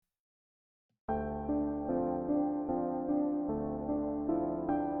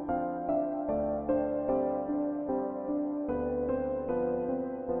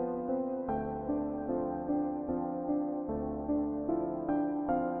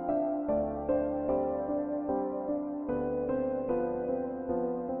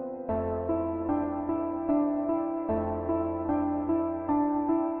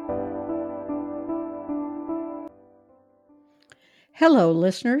Hello,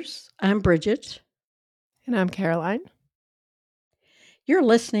 listeners. I'm Bridget. And I'm Caroline. You're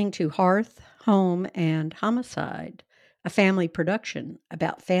listening to Hearth, Home, and Homicide, a family production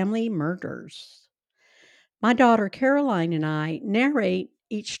about family murders. My daughter Caroline and I narrate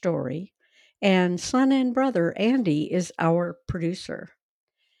each story, and son and brother Andy is our producer.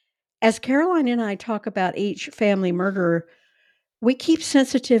 As Caroline and I talk about each family murder, we keep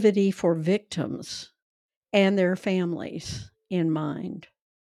sensitivity for victims and their families in mind.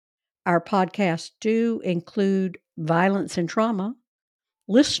 Our podcasts do include violence and trauma.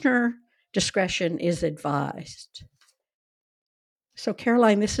 Listener discretion is advised. So,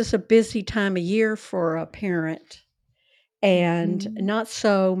 Caroline, this is a busy time of year for a parent and Mhm. not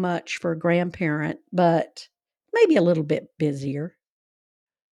so much for a grandparent, but maybe a little bit busier.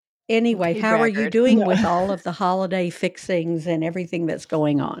 Anyway, Okay, how are you braggart. doing with all of the holiday fixings and everything that's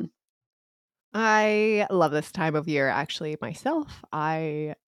going on? I love this time of year actually myself.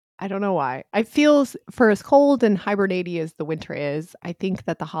 I don't know why. I feel for as cold and hibernating as the winter is, I think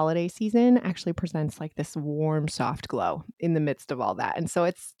that the holiday season actually presents like this warm, soft glow in the midst of all that. And so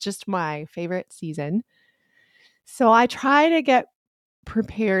it's just my favorite season. So I try to get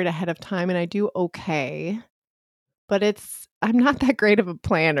prepared ahead of time and I do okay. But I'm not that great of a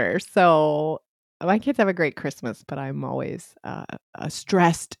planner, so my kids have a great Christmas, but I'm always, a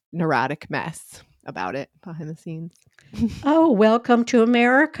stressed, neurotic mess about it behind the scenes. Oh, welcome to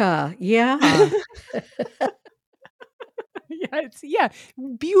America. Yeah. Yeah,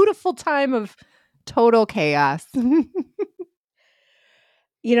 beautiful time of total chaos.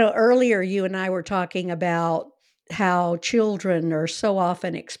 Earlier you and I were talking about how children are so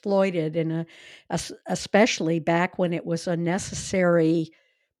often exploited, and especially back when it was a necessary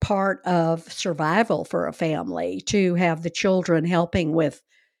part of survival for a family to have the children helping with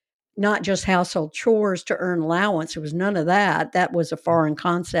not just household chores to earn allowance. There was none of that. That was a foreign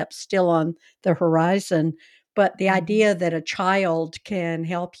concept still on the horizon. But the Mhm. idea that a child can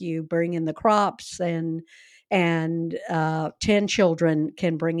help you bring in the crops and 10 children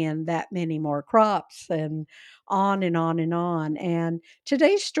can bring in that many more crops and on and on and on. And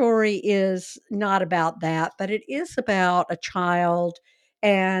today's story is not about that, but it is about a child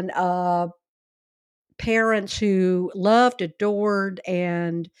and parents who loved, adored,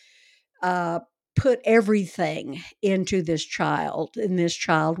 and uh, put everything into this child, and this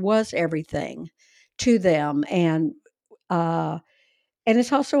child was everything to them. Uh, and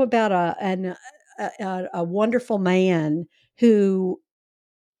it's also about a wonderful man who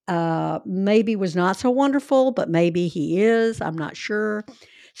maybe was not so wonderful, but maybe he is. I'm not sure.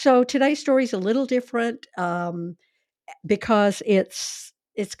 So today's story is a little different because it's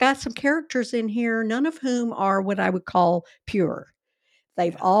got some characters in here, none of whom are what I would call pure.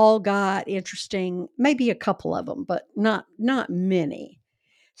 They've Yeah. all got interesting, maybe a couple of them, but not many.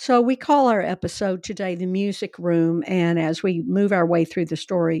 So we call our episode today The Music Room, and as we move our way through the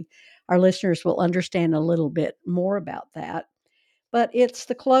story, our listeners will understand a little bit more about that. But it's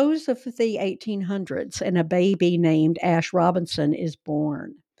the close of the 1800s, and a baby named Ash Robinson is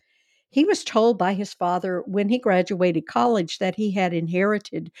born. He was told by his father when he graduated college that he had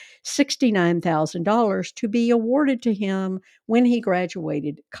inherited $69,000 to be awarded to him when he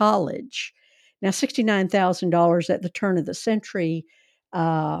graduated college. Now, $69,000 at the turn of the century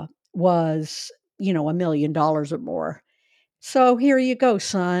was, $1 million or more. So here you go,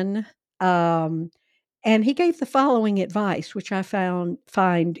 son. Um, and he gave the following advice, which I find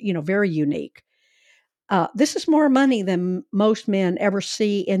very unique. This is more money than most men ever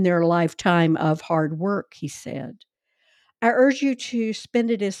see in their lifetime of hard work, he said. I urge you to spend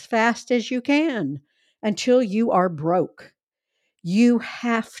it as fast as you can until you are broke. You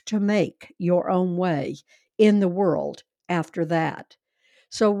have to make your own way in the world after that.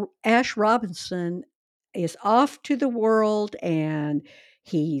 So Ash Robinson is off to the world, and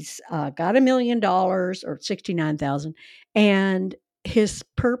he's got $1 million or 69,000, and his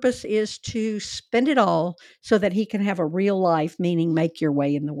purpose is to spend it all so that he can have a real life, meaning make your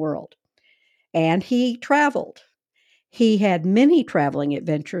way in the world. And he traveled. He had many traveling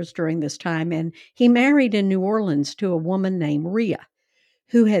adventures during this time, and he married in New Orleans to a woman named Rhea,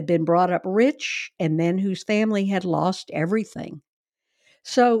 who had been brought up rich and then whose family had lost everything.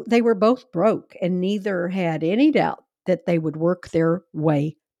 So they were both broke, and neither had any doubt that they would work their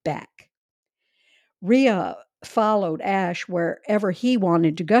way back. Rhea followed Ash wherever he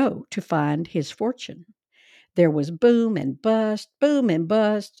wanted to go to find his fortune. There was boom and bust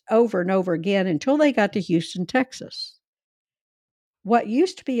over and over again until they got to Houston, Texas. What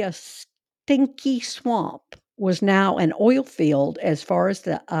used to be a stinky swamp was now an oil field as far as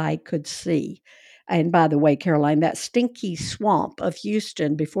the eye could see. And by the way, Caroline, that stinky swamp of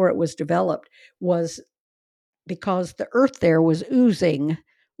Houston before it was developed was because the earth there was oozing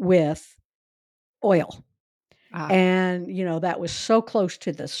with oil. Ah. And, that was so close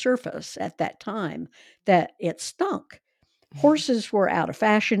to the surface at that time that it stunk. Horses were out of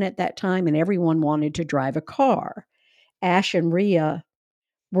fashion at that time, and everyone wanted to drive a car. Ash and Rhea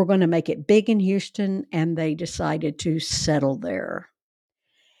were going to make it big in Houston, and they decided to settle there.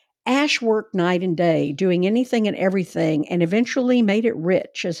 Ash worked night and day, doing anything and everything, and eventually made it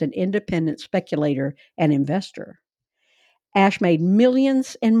rich as an independent speculator and investor. Ash made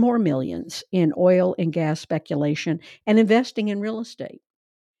millions and more millions in oil and gas speculation and investing in real estate.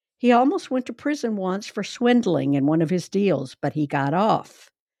 He almost went to prison once for swindling in one of his deals, but he got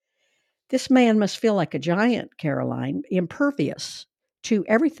off. This man must feel like a giant, Caroline, impervious to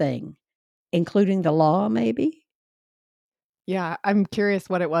everything, including the law, maybe? Yeah, I'm curious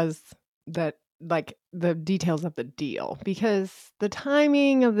what it was that like the details of the deal because the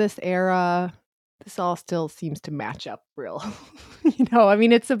timing of this era, this all still seems to match up real. I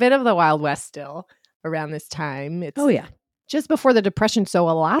mean, it's a bit of the Wild West still around this time. Oh, It's yeah. just before the Depression, so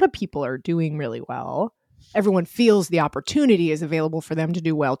a lot of people are doing really well. Everyone feels the opportunity is available for them to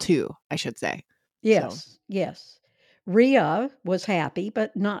do well too, I should say. So, Yes, yes. Rhea was happy,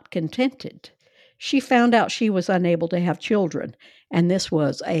 but not contented. She found out she was unable to have children, and this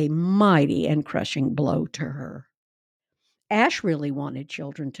was a mighty and crushing blow to her. Ash really wanted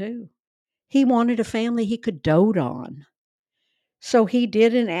children too. He wanted a family he could dote on. So he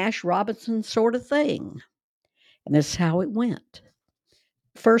did an Ash Robinson sort of thing. And this is how it went.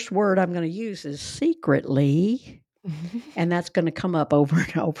 First word I'm going to use is secretly, and that's going to come up over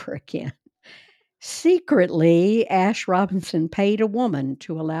and over again. Secretly, Ash Robinson paid a woman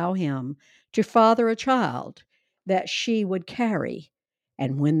to allow him to father a child that she would carry.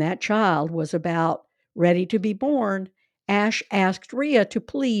 And when that child was about ready to be born, Ash asked Rhea to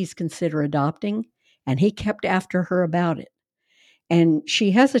please consider adopting, and he kept after her about it. And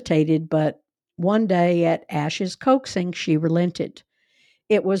she hesitated, but one day at Ash's coaxing, she relented.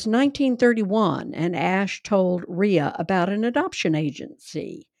 It was 1931, and Ash told Rhea about an adoption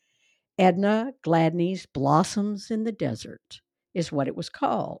agency. Edna Gladney's Blossoms in the Desert is what it was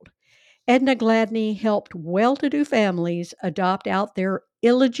called. Edna Gladney helped well to do families adopt out their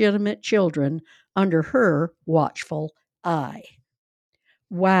illegitimate children under her watchful eye.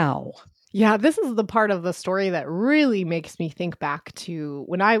 Wow. yeah, this is the part of the story that really makes me think back to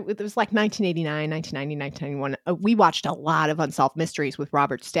when it was like 1989, 1990, 1991. We watched a lot of Unsolved Mysteries with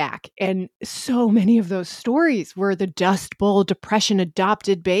Robert Stack. And so many of those stories were the Dust Bowl Depression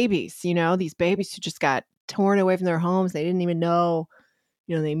adopted babies, these babies who just got torn away from their homes. They didn't even know,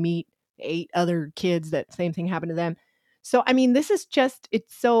 they meet 8 other kids that same thing happened to them. So, I mean,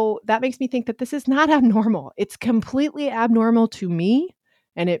 that makes me think that this is not abnormal. It's completely abnormal to me.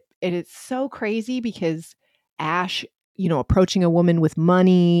 And it is so crazy because Ash, approaching a woman with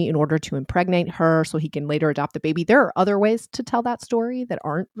money in order to impregnate her so he can later adopt the baby. There are other ways to tell that story that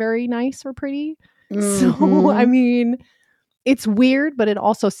aren't very nice or pretty. So, I Mm-hmm. mean, it's weird, but it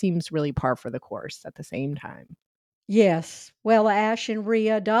also seems really par for the course at the same time. Yes. Well, Ash and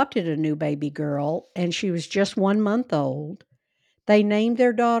Rhea adopted a new baby girl, and she was just 1 month old. They named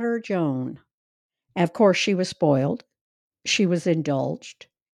their daughter Joan. And of course, she was spoiled. She was indulged.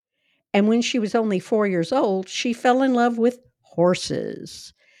 And when she was only 4 years old, she fell in love with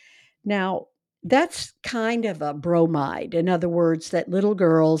horses. Now, that's kind of a bromide. In other words, that little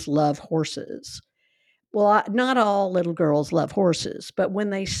girls love horses. Well, not all little girls love horses, but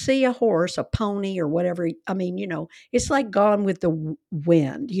when they see a horse, a pony, or whatever, I mean, it's like Gone with the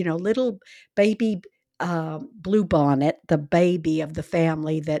Wind. Little baby Bluebonnet, the baby of the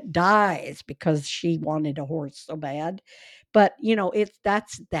family that dies because she wanted a horse so bad. But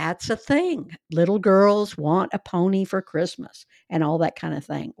it's that's a thing. Little girls want a pony for Christmas and all that kind of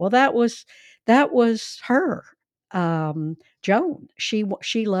thing. Well, that was her, Joan.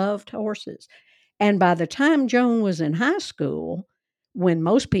 She loved horses. And by the time Joan was in high school, when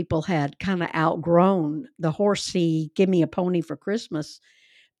most people had kind of outgrown the horsey, give me a pony for Christmas,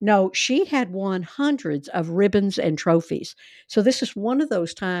 no, she had won hundreds of ribbons and trophies. So this is one of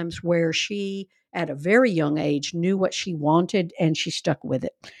those times where she, at a very young age, knew what she wanted and she stuck with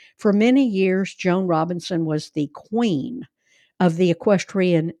it. For many years, Joan Robinson was the queen of the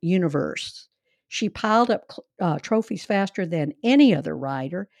equestrian universe. She piled up trophies faster than any other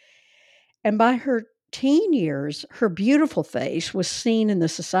rider, and by her teen years, her beautiful face was seen in the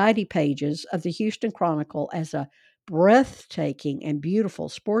society pages of the Houston Chronicle as a breathtaking and beautiful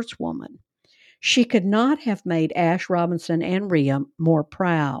sportswoman. She could not have made Ash Robinson and Rhea more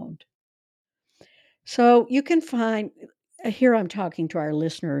proud. So you can find here I'm talking to our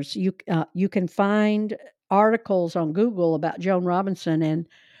listeners. You can find articles on Google about Joan Robinson and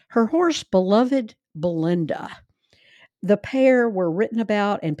her horse, beloved Belinda. The pair were written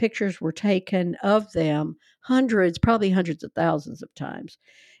about and pictures were taken of them hundreds, probably hundreds of thousands of times.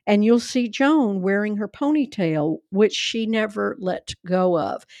 And you'll see Joan wearing her ponytail, which she never let go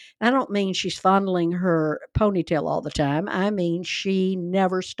of. I don't mean she's fondling her ponytail all the time. I mean she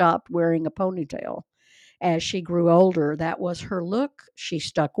never stopped wearing a ponytail. As she grew older, that was her look. She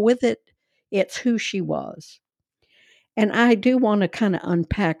stuck with it. It's who she was. And I do want to kind of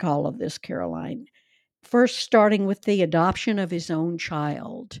unpack all of this, Caroline. First, starting with the adoption of his own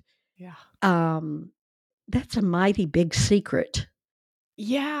child. Yeah. Um, that's a mighty big secret.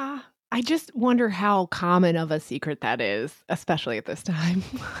 Yeah. I just wonder how common of a secret that is, especially at this time.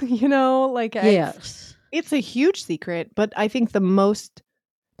 You know, like Yes. it's a huge secret, but I think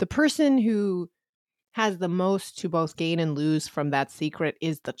the person who has the most to both gain and lose from that secret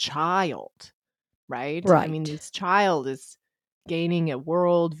is the child, right? I mean, Right. this child is gaining a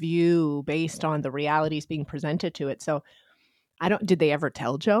world view based on the realities being presented to it. So I don't did they ever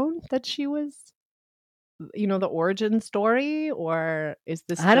tell Joan that she was, the origin story, or is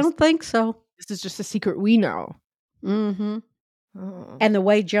I don't think so. this is just a secret we know? Hmm. Oh. And the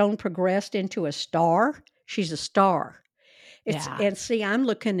way Joan progressed into a star, she's a star. It's Yeah. and see, I'm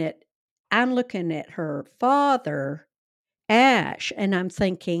looking at her father, Ash, and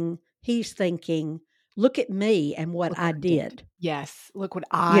he's thinking, look at me and what Look I what I did. did. Yes, look what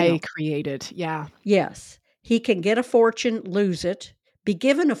You I know, created. Yeah. yes, he can get a fortune, lose it, be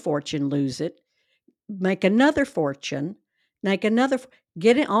given a fortune, lose it, make another fortune, make another,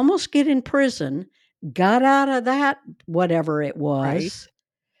 almost get in prison, got out of that, whatever it Right. was.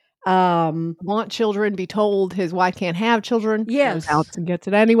 Um, Want children, be told his wife can't have children, goes out yes, and gets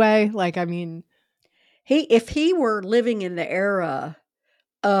it anyway. Like, I mean, if he were living in the era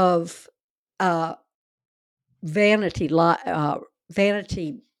of uh, vanity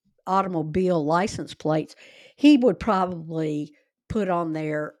vanity automobile license plates, he would probably put on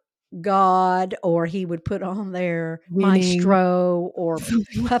there God, or he would put on there winning maestro or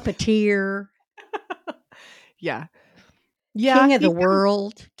something like that. puppeteer, Yeah. Yeah, king of the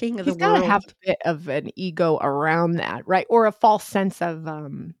he's gotta have world. a bit of an ego around that, right? Or a false sense of,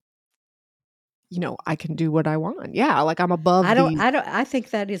 I can do what I want. Yeah, like I'm above these. I think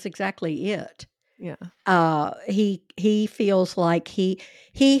that is exactly it. Yeah, He feels like he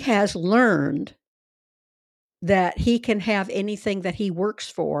has learned that he can have anything that he works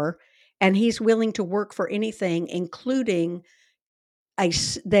for, and he's willing to work for anything, including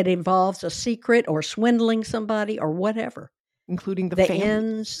that involves a secret or swindling somebody or whatever. including the The family,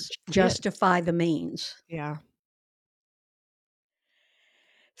 ends the kids. justify the means. Yeah.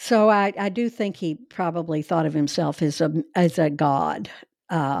 So I do think he probably thought of himself as a god.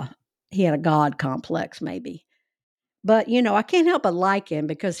 Uh, he had a god complex, maybe. But I can't help but like him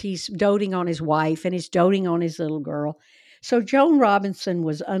because he's doting on his wife and he's doting on his little girl. So Joan Robinson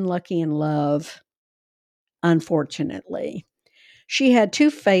was unlucky in love, unfortunately. She had two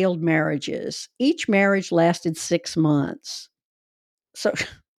failed marriages. Each marriage lasted 6 months. So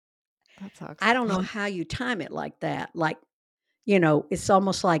That sucks. I don't know how you time it like that. Like, it's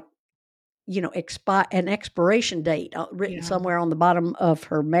almost like, an expiration date written Yeah. somewhere on the bottom of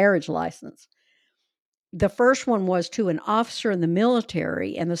her marriage license. The first one was to an officer in the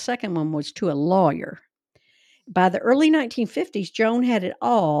military, and the second one was to a lawyer. By the early 1950s, Joan had it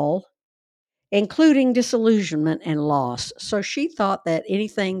all, including disillusionment and loss. So she thought that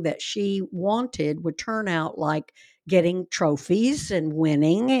anything that she wanted would turn out like getting trophies and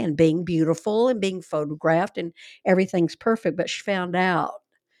winning and being beautiful and being photographed and everything's perfect. But she found out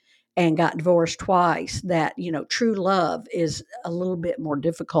and got divorced twice that, true love is a little bit more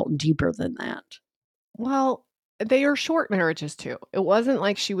difficult and deeper than that. Well, they are short marriages too. It wasn't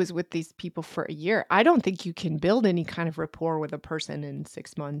like she was with these people for a year. I don't think you can build any kind of rapport with a person in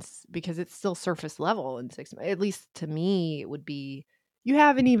 6 months because it's still surface level in 6 months. At least to me, it would be you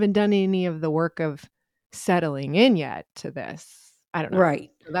haven't even done any of the work of settling in yet to this. I don't know.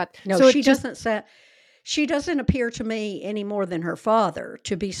 Right. So that No, so it just she doesn't appear to me any more than her father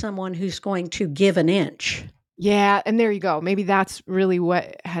to be someone who's going to give an inch. yeah, and there you go. Maybe that's really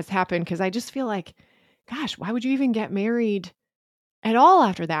what has happened because I just feel like, gosh, why would you even get married at all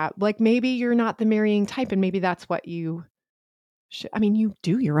after that? Like, maybe you're not the marrying type, and maybe that's what you should. I mean, you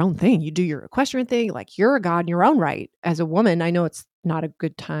do your own thing. You do your equestrian thing. Like, you're a god in your own right. As a woman, I know it's not a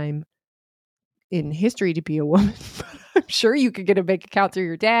good time in history to be a woman, but I'm sure you could get a bank account through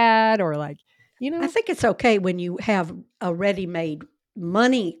your dad or, like, you I know? think it's okay when you have a ready-made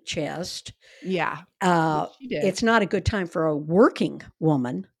money chest. Yeah. Uh, Which she did. it's not a good time for a working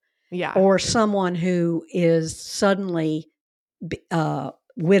woman Yeah. or someone who is suddenly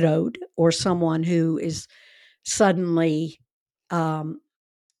widowed or someone who is suddenly, um,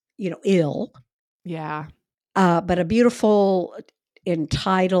 ill. Yeah. But a beautiful,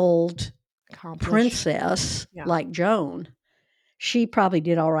 entitled Accomplished. princess Yeah. like Joan, she probably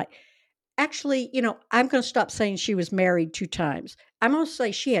did all right. Actually, I'm going to stop saying she was married 2 times. I'm going to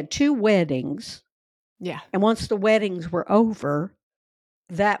say she had 2 weddings, Yeah. and once the weddings were over,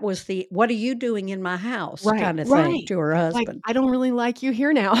 that was the "What are you doing in my house?" Right, kinda thing right. to her Like, husband. I don't really like you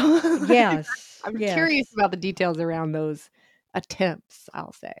here now. Yes, I'm curious yes. about the details around those attempts,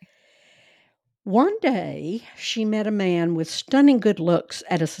 I'll say. One day, she met a man with stunning good looks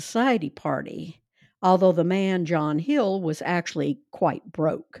at a society party, although the man, John Hill, was actually quite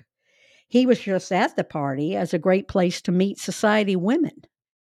broke. He was just at the party as a great place to meet society women.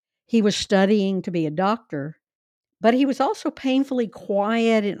 He was studying to be a doctor, but he was also painfully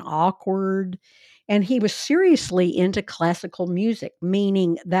quiet and awkward, and he was seriously into classical music,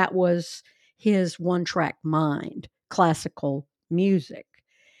 meaning that was his one-track mind, classical music.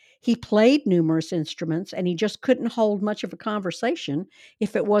 He played numerous instruments, and he just couldn't hold much of a conversation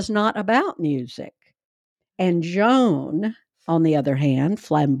if it was not about music. And Joan, on the other hand,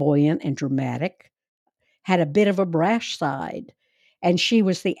 flamboyant and dramatic, had a bit of a brash side. And she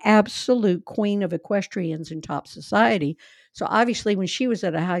was the absolute queen of equestrians in top society. So obviously, when she was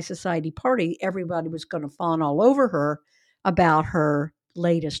at a high society party, everybody was going to fawn all over her about her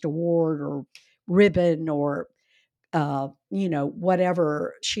latest award or ribbon or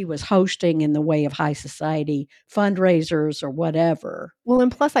whatever she was hosting in the way of high society fundraisers or whatever. Well,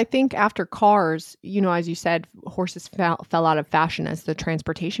 and plus, I think after cars, as you said, horses fell out of fashion as the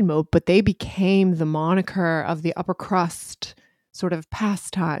transportation mode, but they became the moniker of the upper crust sort of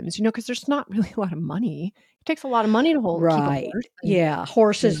pastimes, because there's not really a lot of money. It takes a lot of money to keep a Right. horse and Yeah.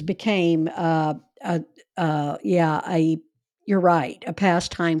 Horses yeah. became, a, yeah, you're right, a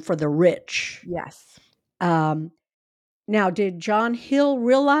pastime for the rich. Yes. Um, Now, did John Hill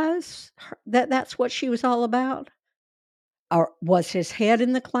realize that that's what she was all about? Or was his head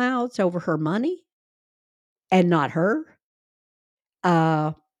in the clouds over her money and not her?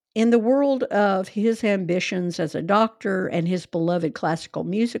 Uh, in the world of his ambitions as a doctor and his beloved classical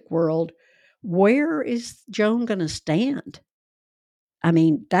music world, where is Joan going to stand? I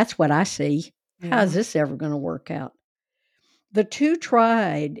mean, that's what I see. How is Yeah. this ever going to work out? The two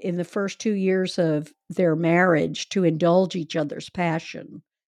tried in the first 2 years of their marriage to indulge each other's passion,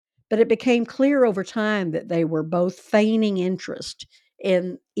 but it became clear over time that they were both feigning interest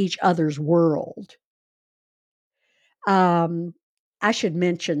in each other's world. Um, I should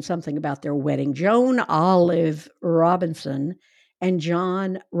mention something about their wedding. Joan Olive Robinson and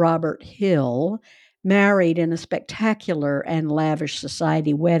John Robert Hill married in a spectacular and lavish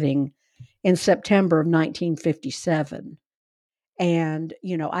society wedding in September of 1957. And,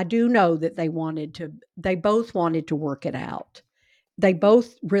 I do know that they both wanted to work it out. They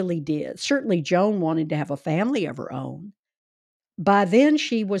both really did. Certainly, Joan wanted to have a family of her own. By then,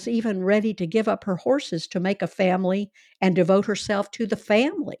 she was even ready to give up her horses to make a family and devote herself to the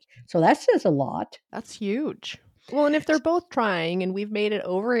family. So that says a lot. That's huge. Well, and if they're both trying and we've made it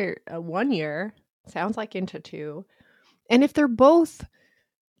over 1 year, sounds like into 2. And if they're both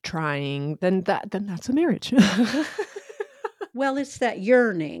trying, then that's a marriage. Well, it's that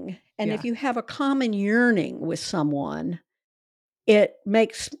yearning. And if Yeah. you have a common yearning with someone, it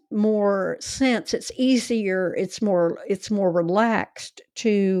makes more sense. It's easier, it's more relaxed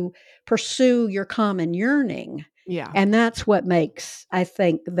to pursue your common yearning. Yeah. And that's what makes, I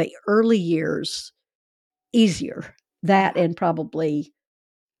think, the early years easier. That Yeah, and probably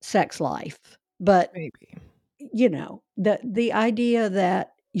sex life. But, maybe. the idea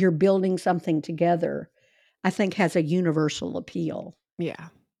that you're building something together, I think has a universal appeal. Yeah.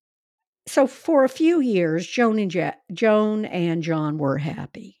 So for a few years, Joan and John were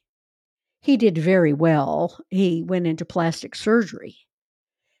happy. He did very well. He went into plastic surgery.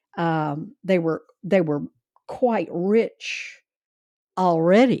 They were quite rich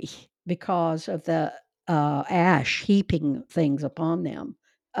already because of the ash heaping things upon them,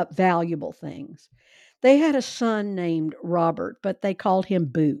 valuable things. They had a son named Robert, but they called him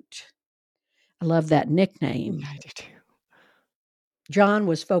Boot. I love that Yeah, nickname. I do too. John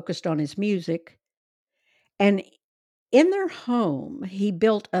was focused on his music, and in their home, he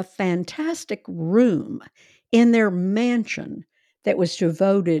built a fantastic room in their mansion that was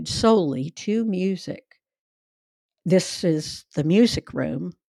devoted solely to music. This is the music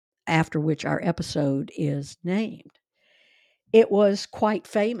room, after which our episode is named. It was quite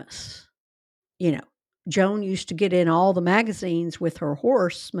famous. You know, Joan used to get in all the magazines with her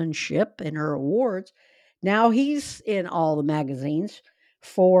horsemanship and her awards. Now he's in all the magazines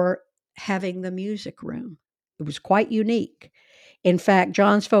for having the music room. It was quite unique. In fact,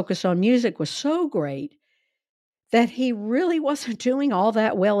 John's focus on music was so great that he really wasn't doing all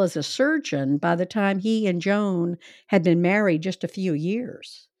that well as a surgeon by the time he and Joan had been married just a few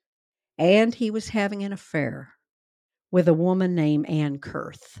years. And he was having an affair with a woman named Anne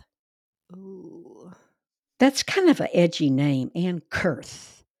Kurth. Ooh. That's kind of an edgy name, Anne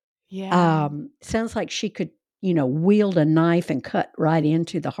Kurth. Yeah. Sounds like she could, wield a knife and cut right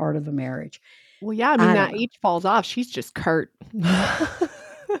into the heart of a marriage. Well, yeah, I mean, I don't that know. H falls off. She's just curt.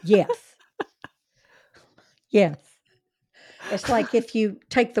 Yes. Yes. It's like if you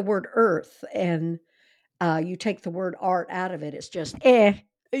take the word earth and you take the word art out of it, it's just eh.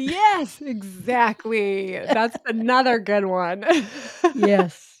 Yes, exactly. That's another good one.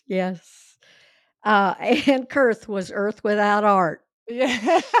 Yes, yes. And Kurth was earth without art.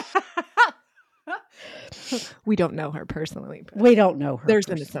 Yeah. We don't know her personally, but We don't know her there's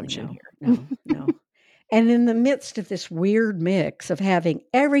an personally. assumption No, here. no, no. And in the midst of this weird mix of having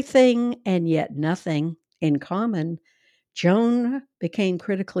everything and yet nothing in common, Joan became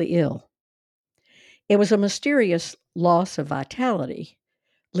critically ill. It was a mysterious loss of vitality,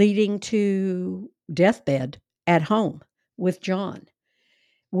 leading to deathbed at home with John,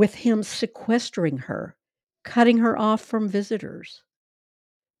 with him sequestering her, cutting her off from visitors.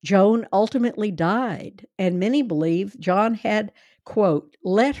 Joan ultimately died, and many believe John had, quote,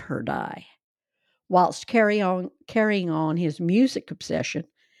 let her die, whilst carrying on his music obsession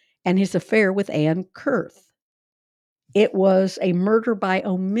and his affair with Anne Kurth. It was a murder by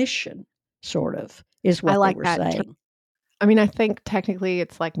omission, sort of, is I what they like were that term. saying. I mean, I think technically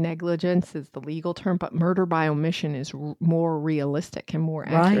it's like negligence is the legal term, but murder by omission is more realistic and more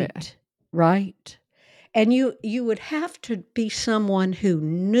accurate. Right, right. And you would have to be someone who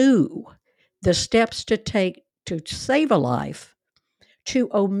knew the steps to take to save a life, to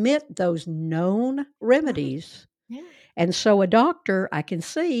omit those known Right. remedies. Yeah. And so a doctor, I can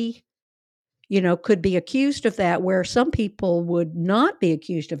see, could be accused of that, where some people would not be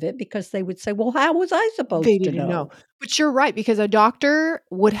accused of it because they would say, well, how was I They supposed to didn't know. know? But you're right, because a doctor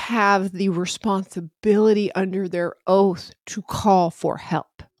would have the responsibility under their oath to call for help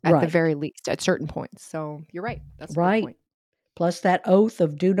at the Right, very least at certain points. So you're right. That's a good right. point. Plus that oath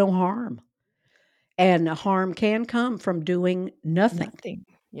of do no harm. And harm can come from doing nothing. Nothing.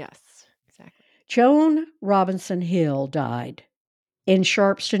 Yes, exactly. Joan Robinson Hill died in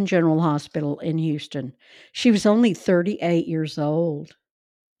Sharpston General Hospital in Houston. She was only 38 years old.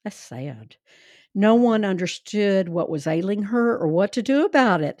 That's sad. No one understood what was ailing her or what to do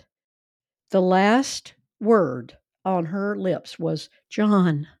about it. The last word on her lips was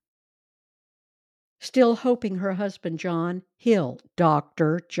John, still hoping her husband, John Hill,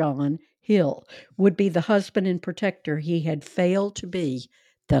 Dr. John Hill, would be the husband and protector he had failed to be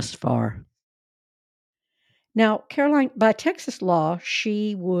thus far. Now, Caroline, by Texas law,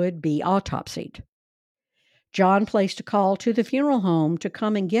 she would be autopsied. John placed a call to the funeral home to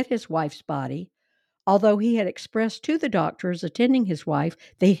come and get his wife's body, although he had expressed to the doctors attending his wife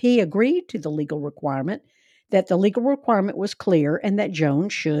that he agreed to the legal requirement, that the legal requirement was clear and that Joan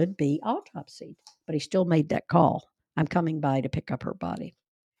should be autopsied. But he still made that call. I'm coming by to pick up her body.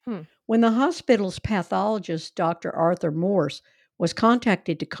 Hmm. When the hospital's pathologist, Dr. Arthur Morse, was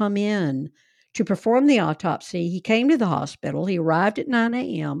contacted to come in to perform the autopsy, he came to the hospital. He arrived at 9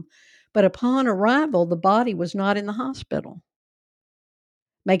 a.m., but upon arrival, the body was not in the hospital,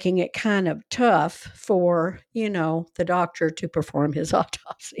 making it kind of tough for, the doctor to perform his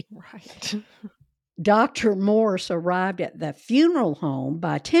autopsy. Right. Dr. Morse arrived at the funeral home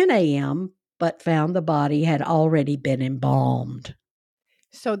by 10 a.m., but found the body had already been embalmed.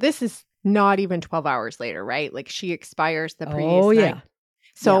 So this is not even 12 hours later, right? Like she expires the Oh, previous night. yeah. Yeah.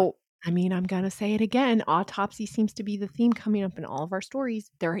 So, I mean, I'm going to say it again. Autopsy seems to be the theme coming up in all of our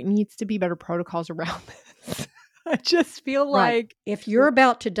stories. There needs to be better protocols around this. I just feel Right. like If you're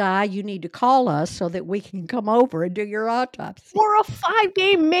about to die, you need to call us so that we can come over and do your autopsy. or a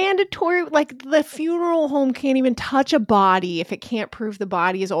 5-day mandatory, like the funeral home can't even touch a body if it can't prove the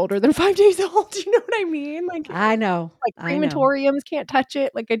body is older than 5 days old. Do you know what I mean? I know. Like I know. crematoriums can't touch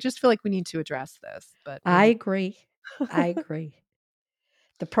it. Like I just feel like we need to address this, but I maybe. agree. I agree.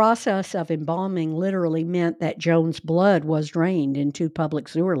 The process of embalming literally meant that Joan's blood was drained into public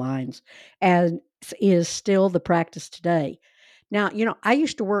sewer lines, as is still the practice today. Now, I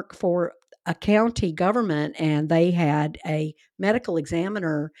used to work for a county government and they had a medical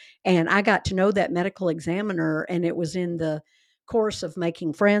examiner, and I got to know that medical examiner, and it was in the course of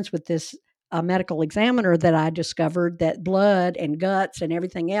making friends with this medical examiner that I discovered that blood and guts and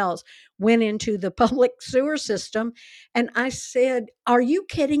everything else went into the public sewer system. And I said, "Are you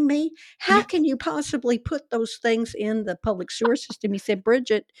kidding me? How can you possibly put those things in the public sewer system?" He said,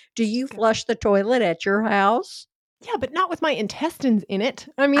 "Bridget, do you flush the toilet at your house?" Yeah, but not with my intestines in it.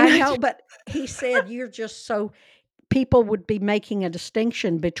 I mean, I know, but he said, "You're just so," people would be making a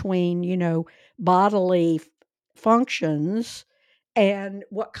distinction between, bodily functions and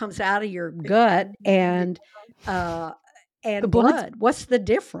what comes out of your gut uh, the and blood's blood. What's the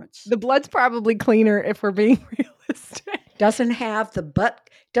difference? the blood's probably cleaner if we're being realistic. Doesn't have the gut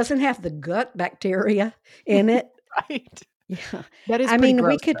bacteria in it. Right. Yeah. That is I pretty mean,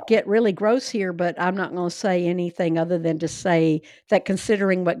 we gross, could though. get really gross here, but I'm not going to say anything other than to say that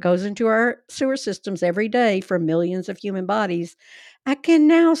considering what goes into our sewer systems every day from millions of human bodies, I can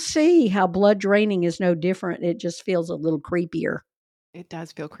now see how blood draining is no different. It just feels a little creepier. It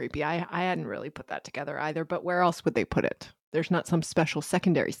does feel creepy. I hadn't really put that together either, but where else would they put it? There's not some special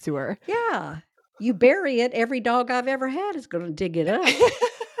secondary sewer. Yeah. You bury it, every dog I've ever had is going to dig it up.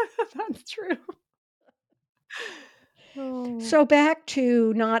 That's true. Oh. So back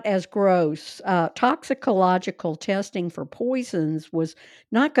to not as gross. Toxicological testing for poisons was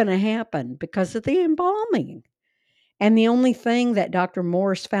not going to happen because of the embalming. And the only thing that Dr.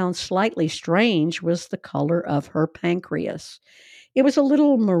 Morse found slightly strange was the color of her pancreas. It was a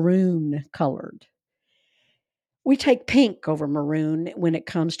little maroon colored. We take pink over maroon when it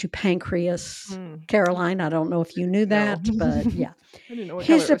comes to pancreas. Mm. Caroline, I don't know if you knew No. that, but yeah. I didn't know what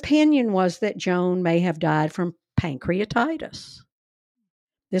color His it was. opinion was that Joan may have died from pancreatitis.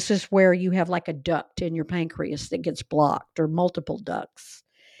 This is where you have like a duct in your pancreas that gets blocked, or multiple ducts,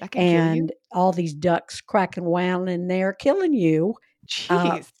 That can kill you? and all these ducts cracking wound in there, killing you.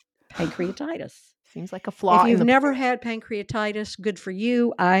 Uh, Jeez. Pancreatitis. Seems like a If flaw in you've the never plan. had pancreatitis, good for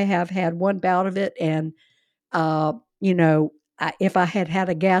you. I have had one bout of it, and uh, you know, if I had had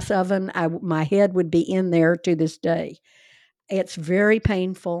a gas oven, my head would be in there to this day. It's very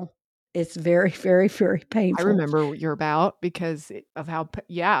painful. It's very, very, very I painful. remember what you're about because of how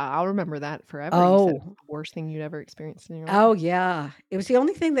yeah, I'll remember that forever. You said it was Oh, the worst thing you'd ever experienced in your oh life. yeah. It was the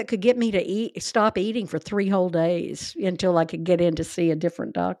only thing that could get me to stop eating for 3 whole days until I could get in to see a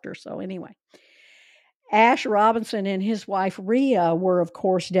different doctor. So anyway, Ash Robinson and his wife Rhea were, of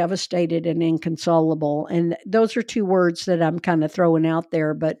course, devastated and inconsolable. And those are two words that I'm kind of throwing out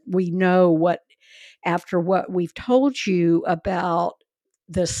there, but we know what, after what we've told you about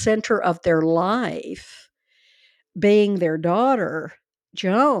the center of their life being their daughter,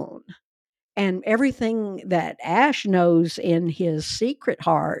 Joan, and everything that Ash knows in his secret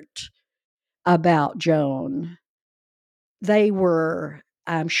heart about Joan, they were,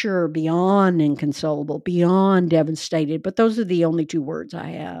 I'm sure, beyond inconsolable, beyond devastated, but those are the only two words I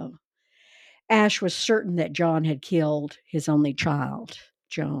have. Ash was certain that John had killed his only child,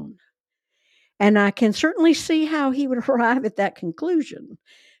 Joan. And I can certainly see how he would arrive at that conclusion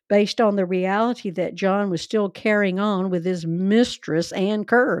based on the reality that John was still carrying on with his mistress, Anne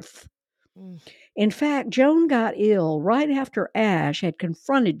Kurth. Mm. In fact, Joan got ill right after Ash had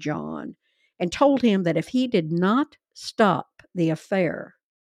confronted John and told him that if he did not stop the affair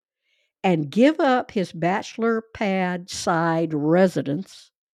and give up his bachelor pad side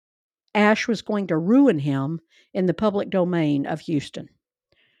residence, Ash was going to ruin him in the public domain of Houston.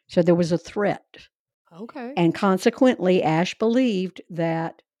 So there was a threat. Okay. And consequently, Ash believed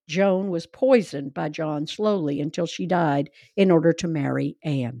that Joan was poisoned by John slowly until she died in order to marry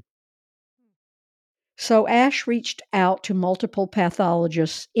Anne. So Ash reached out to multiple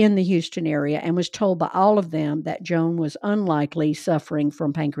pathologists in the Houston area and was told by all of them that Joan was unlikely suffering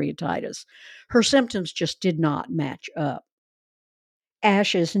from pancreatitis. Her symptoms just did not match up.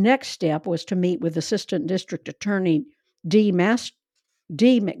 Ash's next step was to meet with Assistant District Attorney D. McMaster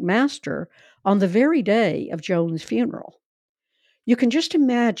on the very day of Joan's funeral. You can just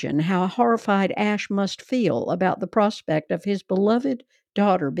imagine how horrified Ash must feel about the prospect of his beloved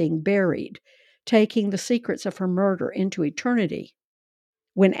daughter being buried, taking the secrets of her murder into eternity.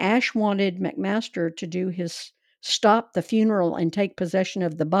 When Ash wanted McMaster to do his stop the funeral and take possession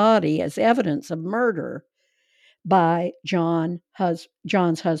of the body as evidence of murder by John's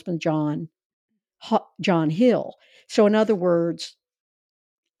husband, John Hill. So, in other words,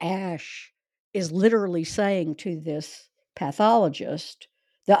 Ash is literally saying to this pathologist,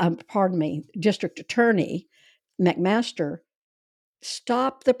 district attorney, McMaster,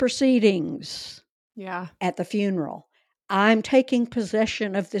 stop the proceedings Yeah. at the funeral. I'm taking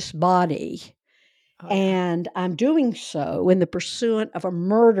possession of this body, Oh, yeah. and I'm doing so in the pursuit of a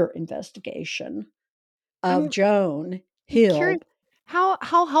murder investigation I of mean, Joan. I'm curious, Hill.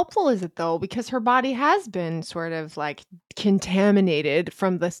 how helpful is it though? Because her body has been sort of like contaminated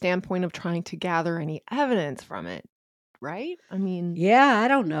from the standpoint of trying to gather any evidence from it, right? I mean, Yeah, I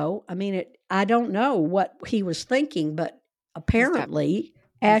don't know. I mean, I don't know what he was thinking, but he's got apparently he's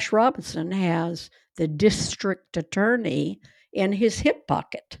Ash Robinson has the district attorney in his hip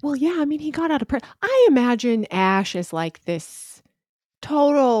pocket. well, yeah, I mean, he got out of prison. I imagine Ash is like this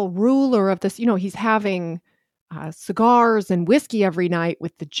total ruler of this, he's having, cigars and whiskey every night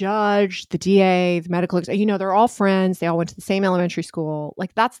with the judge, the DA, the medical they're all friends, they all went to the same elementary school,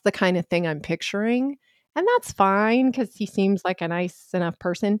 like, that's the kind of thing I'm picturing, and that's fine because he seems like a nice enough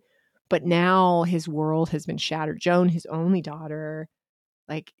person, but now his world has been shattered. Joan, his only daughter,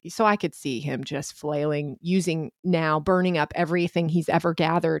 like, so I could see him just flailing, burning up everything he's ever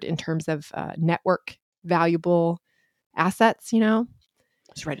gathered in terms of, network valuable assets,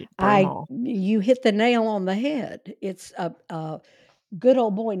 Just ready to burn them I all. You hit the nail on the head. It's a good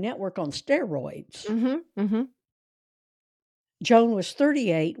old boy network on steroids. Mhm, mhm. Joan was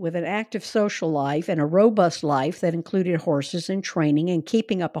 38 with an active social life and a robust life that included horses and training and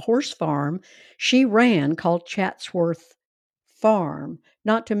keeping up a horse farm she ran called Chatsworth Farm,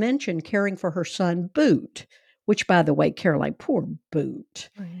 not to mention caring for her son Boot, which, by the way, Caroline, poor Boot.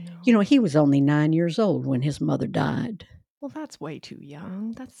 I know. You know, he was only 9 years old when his mother died. Well, that's way too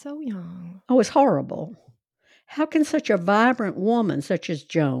young. That's so young. Oh, it's horrible. How can such a vibrant woman such as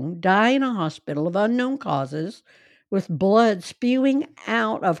Joan die in a hospital of unknown causes with blood spewing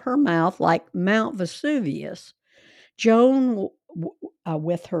out of her mouth like Mount Vesuvius? Joan,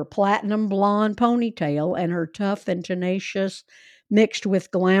 with her platinum blonde ponytail and her tough and tenacious, mixed with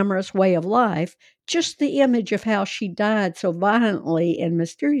glamorous way of life, just the image of how she died so violently and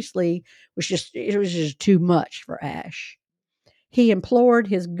mysteriously was just too much for Ash. He implored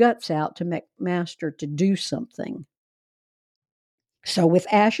his guts out to McMaster to do something. So, with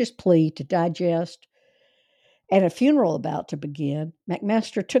Ash's plea to digest and a funeral about to begin,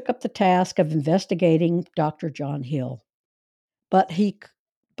 McMaster took up the task of investigating Dr. John Hill. But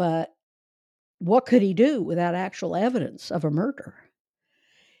but what could he do without actual evidence of a murder?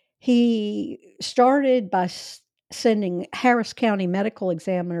 He started by sending Harris County medical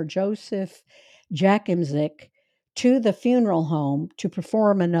examiner Joseph Jakimzik to the funeral home to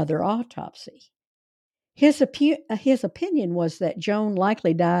perform another autopsy. His opinion was that Joan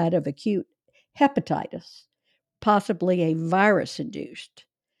likely died of acute hepatitis, possibly a virus induced.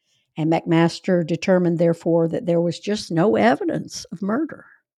 And McMaster determined, therefore, that there was just no evidence of murder.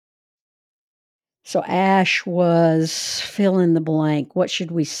 So Ash was fill in the blank. What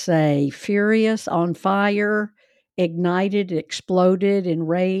should we say? Furious, on fire, ignited, exploded in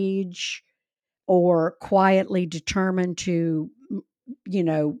rage, or quietly determined to, you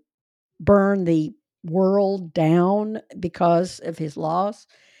know, burn the world down because of his loss.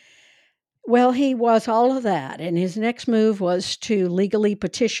 Well, he was all of that. And his next move was to legally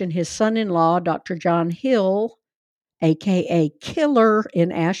petition his son in law, Dr. John Hill, AKA Killer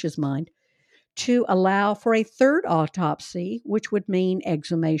in Ash's mind, to allow for a third autopsy, which would mean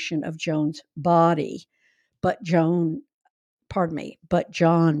exhumation of Joan's body. But John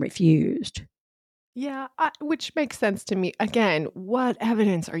refused. Yeah, which makes sense to me. Again, what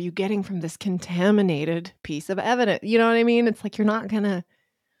evidence are you getting from this contaminated piece of evidence? You know what I mean? It's like you're not gonna.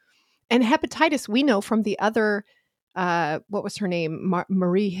 And hepatitis, we know from the other, what was her name?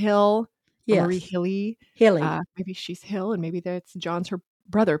 Marie Hill or Marie Yes, Hilly. Hilly. Maybe she's Hill, and maybe that's John's her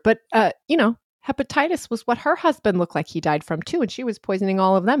brother. But hepatitis was what her husband looked like he died from too, and she was poisoning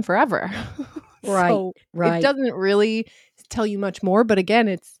all of them forever. Right, So it right. doesn't really tell you much more. But again,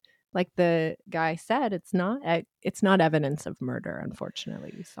 it's like the guy said, it's not evidence of murder,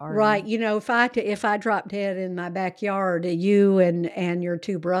 unfortunately. Right. Sorry. If I drop dead in my backyard, you and your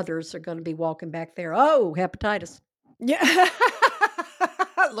two brothers are going to be walking back there. Oh, hepatitis. Yeah.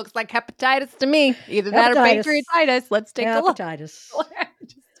 Looks like hepatitis to me. Either that or Hepatitis. pancreatitis. Let's take a look. Hepatitis.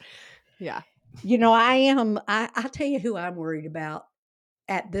 Just yeah. I'll tell you who I'm worried about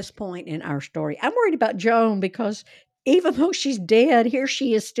at this point in our story. I'm worried about Joan because even though she's dead, here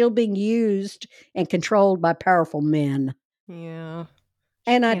she is still being used and controlled by powerful men. Yeah.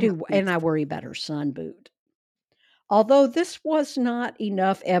 She And I can't have do, and peace. I worry about her son, Boot. Although this was not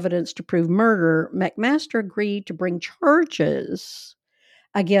enough evidence to prove murder, McMaster agreed to bring charges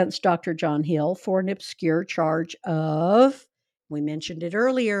against Dr. John Hill for an obscure charge of, we mentioned it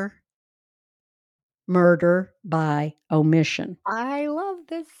earlier, murder by omission. I love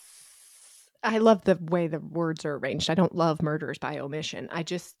this. I love the way the words are arranged. I don't love murders by omission. I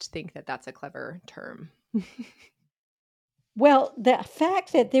just think that that's a clever term. Well, the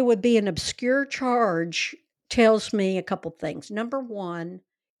fact that there would be an obscure charge tells me a couple things. Number one,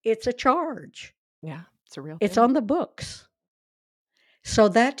 it's a charge. Yeah, it's a real It's thing. on the books. So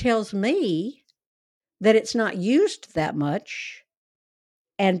that tells me that it's not used that much.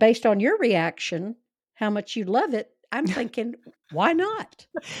 And based on your reaction, how much you love it, I'm thinking, why not?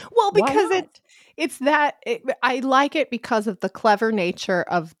 Well, Why because not? it's that I like it because of the clever nature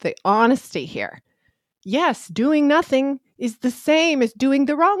of the honesty here. Yes, doing nothing is the same as doing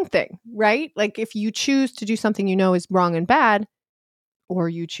the wrong thing, right? Like if you choose to do something you know is wrong and bad, or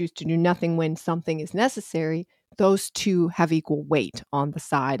you choose to do nothing when something is necessary, those two have equal weight on the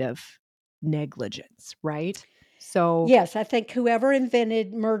side of negligence, right? So Yes, I think whoever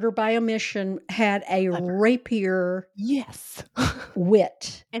invented murder by omission had a clever. rapier Yes.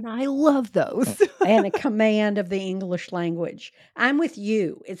 wit And I love those. and a command of the English language. I'm with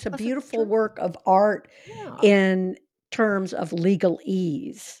you. It's a Plus it's beautiful true. work of art Yeah. in terms of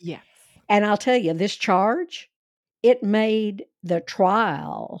legalese. Yes. And I'll tell you, this charge, it made the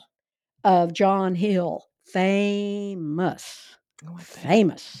trial of John Hill famous. Oh, I bet.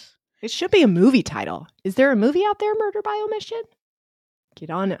 Famous. It should be a movie title. Is there a movie out there, Murder by Omission?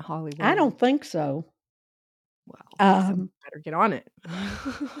 Get on it, I Hollywood. don't think so. Well, someone Um, better get on it.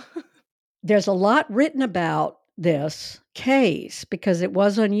 there's a lot written about this case because it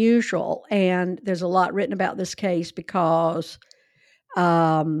was unusual. And there's a lot written about this case because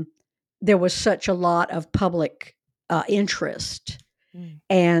um, there was such a lot of public interest. Mm.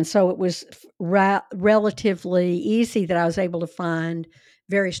 And so it was relatively easy that I was able to find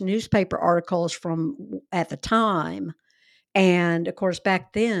various newspaper articles from at the time. And of course,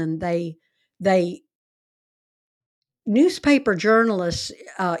 back then they newspaper journalists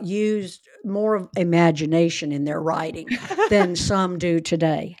used more of imagination in their writing than some do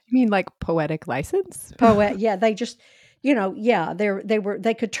today. You mean like poetic license? Poet, yeah, they just, yeah,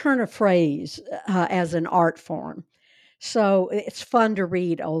 they could turn a phrase as an art form. So it's fun to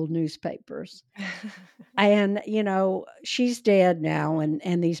read old newspapers. And she's dead now,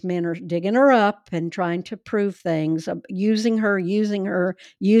 and these men are digging her up and trying to prove things, using her.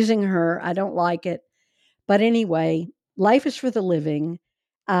 I don't like it. But anyway, life is for the living.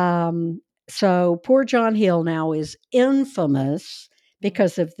 So poor John Hill now is infamous Mm.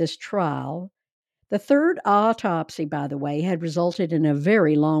 because of this trial. The third autopsy, by the way, had resulted in a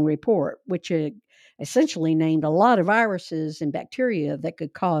very long report, which essentially named a lot of viruses and bacteria that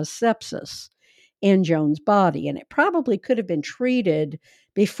could cause sepsis in Joan's body. And it probably could have been treated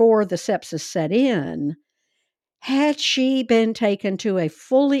before the sepsis set in had she been taken to a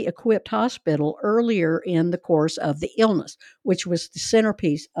fully equipped hospital earlier in the course of the illness, which was the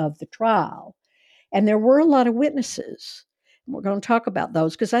centerpiece of the trial. And there were a lot of witnesses. We're going to talk about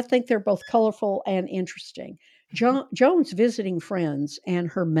those because I think they're both colorful and interesting. Joan's visiting friends and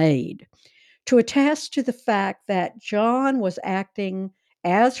her maid to attest to the fact that John was acting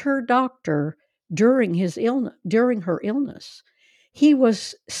as her doctor during her illness. He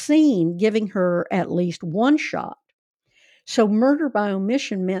was seen giving her at least one shot. So murder by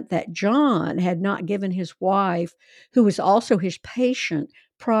omission meant that John had not given his wife, who was also his patient,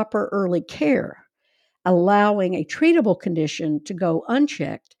 proper early care, allowing a treatable condition to go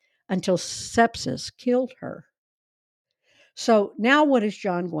unchecked until sepsis killed her. So now what is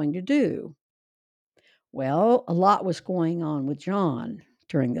John going to do? Well, a lot was going on with John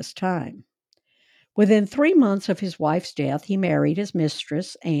during this time. Within 3 months of his wife's death, he married his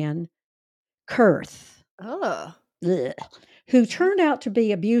mistress, Anne Kurth, Ugh. ugh, who Yeah. turned out to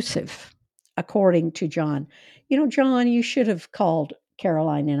be abusive, according to John. John, you should have called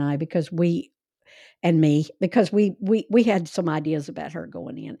Caroline and I because we had some ideas about her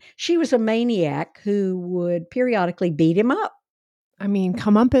going in. She was a maniac who would periodically beat him up. I mean,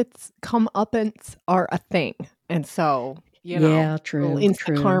 comeuppance are a thing. And so, Yeah, a little true,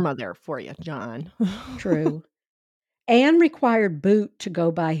 instant true, karma there for you, John. true. Anne required Boot to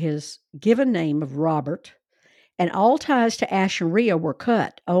go by his given name of Robert, and all ties to Ash and Rhea were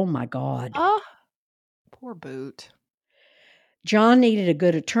cut. Oh my God. Oh, poor Boot. John needed a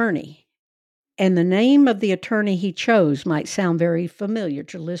good attorney, and the name of the attorney he chose might sound very familiar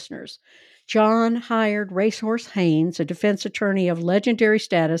to listeners. John hired Racehorse Haynes, a defense attorney of legendary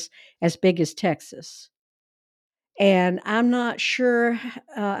status as big as Texas. And I'm not sure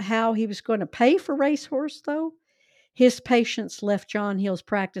how he was going to pay for Racehorse, though. His patients left John Hill's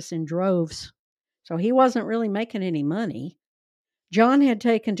practice in droves, so he wasn't really making any money. John had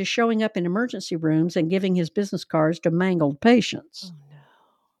taken to showing up in emergency rooms and giving his business cards to mangled patients. Oh,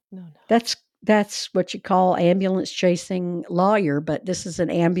 no. No, no. That's what you call ambulance chasing lawyer, but this is an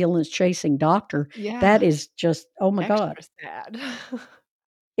ambulance chasing doctor. That Yeah. is just, oh my God. Extra sad.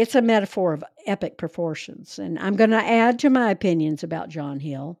 It's a metaphor of epic proportions, and I'm going to add to my opinions about John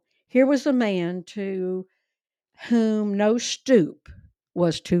Hill. Here was a man to whom no stoop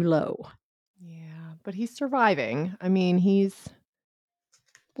was too low. Yeah, but he's surviving. I mean,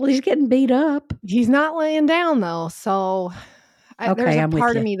 Well, he's getting beat up. he's not laying down though, so there's Okay, a I'm with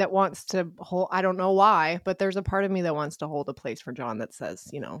part of you. me that wants to hold I don't know why, but there's a part of me that wants to hold a place for John that says,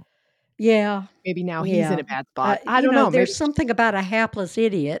 Yeah, maybe now he's in yeah. a bad spot. I You don't know, know, maybe there's something about a hapless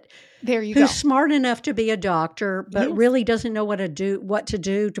idiot there you who's go. smart enough to be a doctor, He but is. really doesn't know what to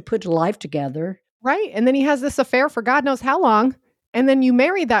do to put life together. Right, and then he has this affair for God knows how long, and then you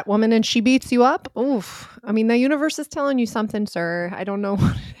marry that woman and she beats you up. Oof. I mean, the universe is telling you something, sir. I don't know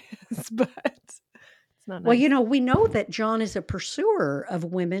what it is, but it's not Well, nice. we know that John is a pursuer of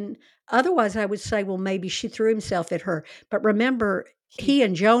women. Otherwise, I would say, well, maybe she threw himself at her. But remember, He he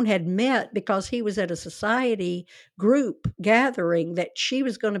and Joan had met because he was at a society group gathering that she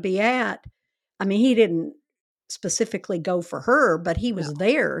was going to be at. I mean, he didn't specifically go for her, but he no. was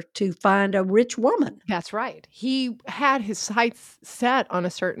there to find a rich woman. That's right. He had his sights set on a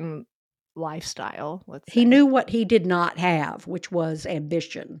certain lifestyle, let's He say. knew what he did not have, which was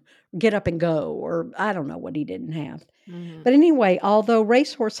ambition, get up and go, or I don't know what he didn't have. Mhm. But anyway, although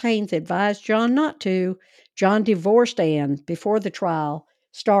Racehorse Haynes advised John not to, John divorced Anne before the trial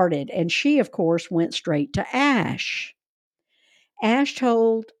started, and she, of course, went straight to Ash. Ash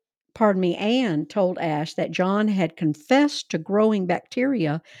told, pardon me, Anne told Ash that John had confessed to growing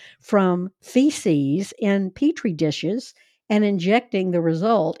bacteria from feces in petri dishes and injecting the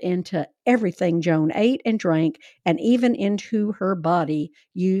result into everything Joan ate and drank, and even into her body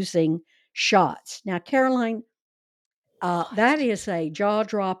using shots. Now, Caroline, that What? is a jaw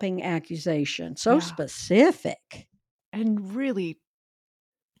dropping accusation. So Yeah, specific, and really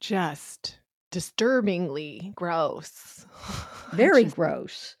just disturbingly gross. I very just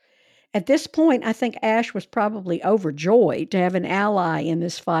gross. At this point, I think Ash was probably overjoyed to have an ally in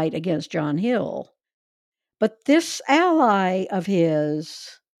this fight against John Hill. But this ally of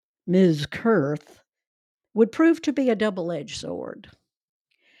his, Ms. Kurth, would prove to be a double edged sword.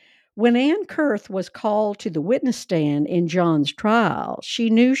 When Anne Kurth was called to the witness stand in John's trial, she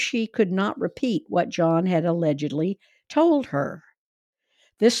knew she could not repeat what John had allegedly told her.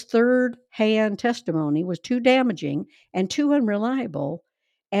 This third hand testimony was too damaging and too unreliable,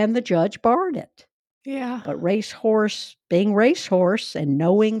 and the judge barred it. yeah. But Racehorse, being Racehorse and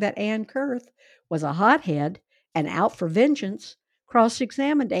knowing that Ann Kurth was a hothead and out for vengeance, cross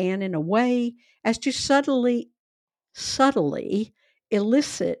examined Anne in a way as to subtly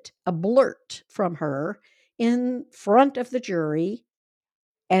elicit a blurt from her in front of the jury.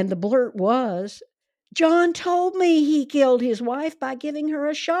 And the blurt was, John told me he killed his wife by giving her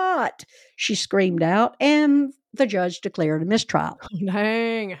a shot, she screamed out, and the judge declared a mistrial.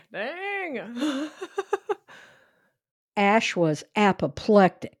 Dang, dang. Ash was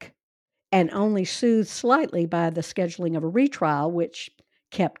apoplectic and only soothed slightly by the scheduling of a retrial, which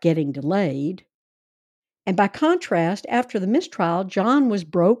kept getting delayed. And by contrast, after the mistrial, John was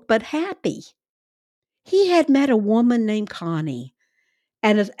broke but happy. He had met a woman named Connie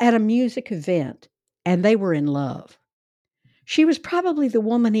at a music event, and they were in love. She was probably the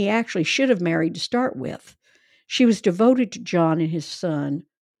woman he actually should have married to start with. She was devoted to John and his son,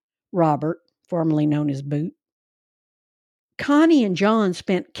 Robert, formerly known as Boot. Connie and John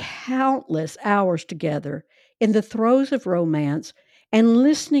spent countless hours together in the throes of romance and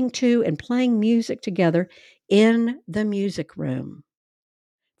listening to and playing music together in the music room.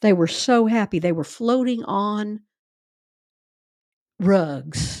 They were so happy. They were floating on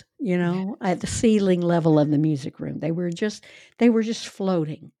rugs, Yeah. at the ceiling level of the music room. They were just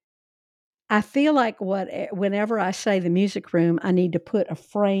floating. I feel like whenever I say the music room, I need to put a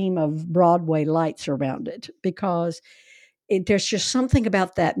frame of Broadway lights around it because there's just something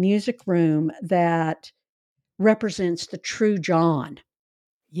about that music room that represents the true John.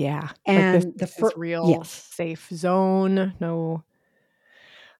 Yeah, like this And is his real yes, safe zone. No,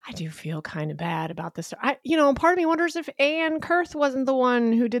 I do feel kinda bad about this. Part of me wonders if Anne Kurth wasn't the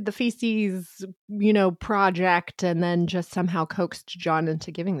one who did the feces, project and then just somehow coaxed John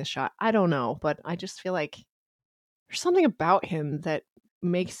into giving the shot. I don't know, but I just feel like there's something about him that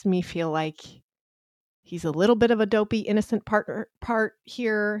makes me feel like he's a little bit of a dopey innocent part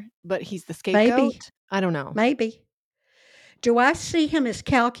here, but he's the maybe, scapegoat. I don't know. maybe. Do I see him as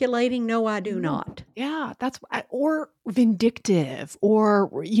calculating? No, I do No. not. Yeah, or vindictive or,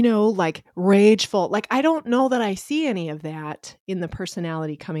 like rageful. Like, I don't know that I see any of that in the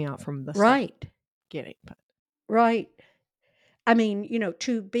personality coming out from the stuff Right, getting, but right. I mean,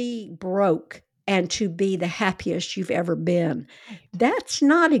 to be broke and to be the happiest you've ever been. Right. That's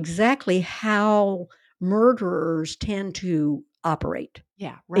not exactly how murderers tend to operate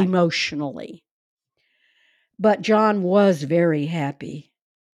Yeah, right. emotionally. But John was very happy,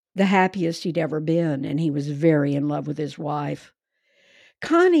 the happiest he'd ever been, and he was very in love with his wife.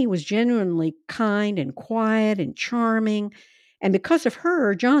 Connie was genuinely kind and quiet and charming, and because of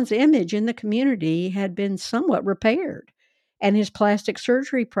her, John's image in the community had been somewhat repaired, and his plastic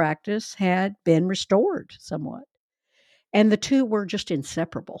surgery practice had been restored somewhat. And the two were just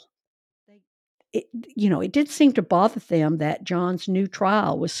inseparable. It, it did seem to bother them that John's new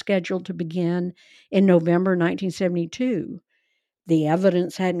trial was scheduled to begin in November 1972. The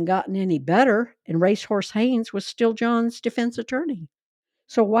evidence hadn't gotten any better, and Racehorse Haynes was still John's defense attorney.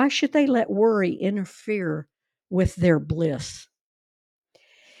 So why should they let worry interfere with their bliss?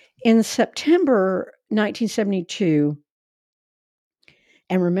 In September 1972,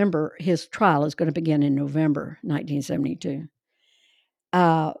 and remember, his trial is going to begin in November 1972.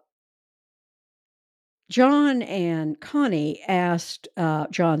 John and Connie asked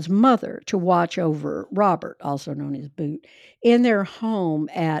John's mother to watch over Robert, also known as Boot, in their home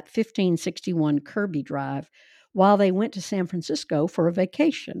at 1561 Kirby Drive while they went to San Francisco for a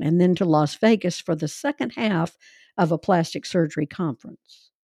vacation and then to Las Vegas for the second half of a plastic surgery conference.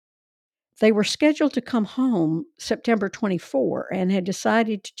 They were scheduled to come home September 24 and had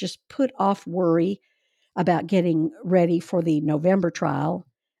decided to just put off worry about getting ready for the November trial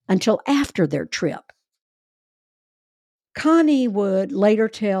until after their trip. Connie would later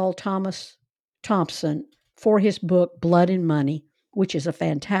tell Thomas Thompson for his book Blood and Money, which is a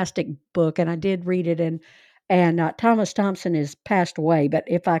fantastic book, and I did read it. And Thomas Thompson has passed away, but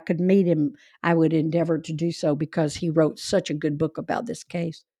if I could meet him, I would endeavor to do so because he wrote such a good book about this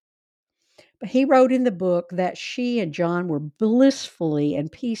case. But he wrote in the book that she and John were blissfully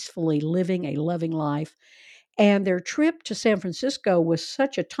and peacefully living a loving life, and their trip to San Francisco was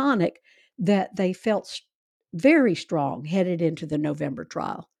such a tonic that they felt very strong headed into the November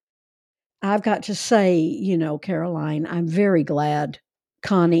trial. I've got to say, Caroline, I'm very glad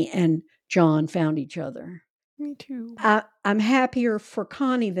Connie and John found each other. Me too. I'm happier for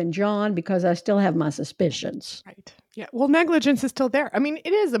Connie than John because I still have my suspicions. Right. Yeah. Well, negligence is still there. I mean,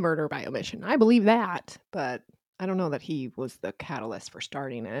 it is a murder by omission. I believe that, but I don't know that he was the catalyst for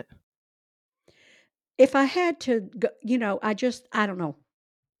starting it. If I had to go, I don't know.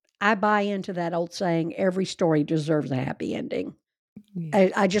 I buy into that old saying, every story deserves a happy ending. Yeah.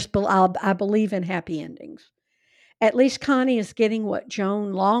 I believe in happy endings. At least Connie is getting what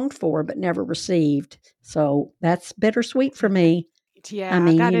Joan longed for but never received. So that's bittersweet for me. I Yeah,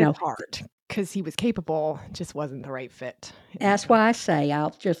 mean, that is hard because he was capable, just wasn't the right fit. that's why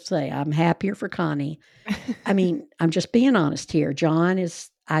I'll just say I'm happier for Connie. I mean, I'm just being honest here.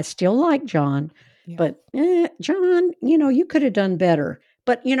 I still like John, Yeah. but John, you could have done better.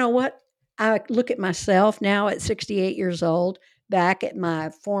 But you know what? I look at myself now at 68 years old, back at my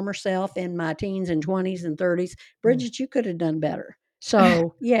former self in my teens and 20s and 30s. Mm. Bridget, you could have done better.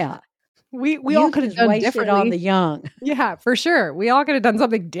 So, yeah, We all youth could have is done wasted on differently. the young. Yeah, for sure. We all could have done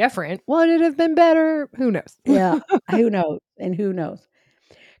something different. Would it have been better? Who knows? Yeah, who knows? And who knows?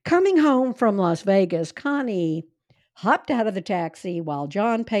 Coming home from Las Vegas, Connie hopped out of the taxi while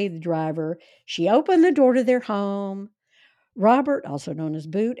John paid the driver. She opened the door to their home. Robert, also known as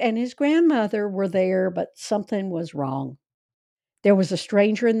Boot, and his grandmother were there, but something was wrong. There was a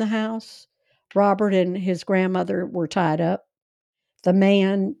stranger in the house. Robert and his grandmother were tied up. The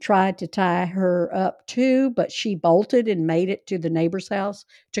man tried to tie her up too, but she bolted and made it to the neighbor's house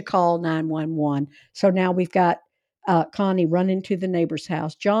to call 911. So now we've got Connie running to the neighbor's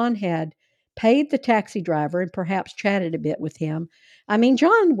house. John had paid the taxi driver and perhaps chatted a bit with him. I mean,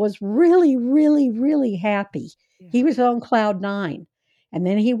 John was really, really, really happy. Yeah. He was on cloud nine. And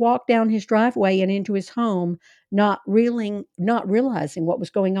then he walked down his driveway and into his home, not realizing what was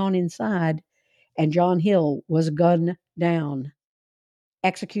going on inside. And John Hill was gunned down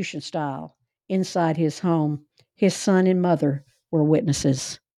execution style inside his home. His son and mother were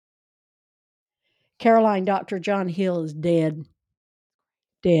witnesses. Caroline, Dr. John Hill is dead.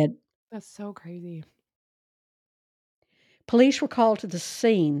 Dead. That's so crazy. Police were called to the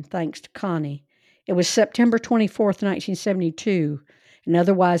scene thanks to Connie. It was September 24th, 1972, an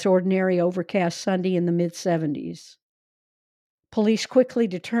otherwise ordinary overcast Sunday in the mid 70s. Police quickly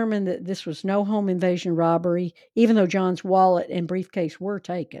determined that this was no home invasion robbery, even though John's wallet and briefcase were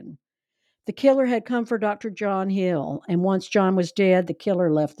taken. The killer had come for Dr. John Hill, and once John was dead, the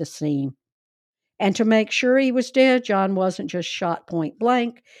killer left the scene. And to make sure he was dead, John wasn't just shot point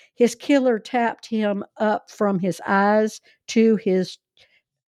blank. His killer tapped him up from his eyes to his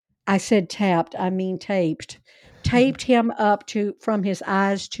I said tapped, I mean taped. Taped him up to from his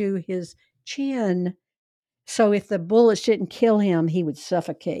eyes to his chin, so if the bullets didn't kill him, he would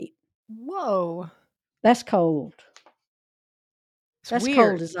suffocate. Whoa. That's cold. It's That's cold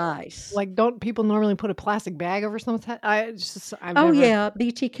weird. as ice. Like, don't people normally put a plastic bag over someone's head? I've Oh, never yeah,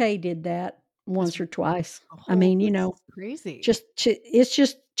 BTK did that it's once or twice. a I whole mean, this is crazy. it's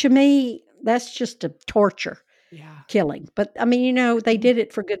just to me, that's just a torture. Yeah. Killing. But I mean, they did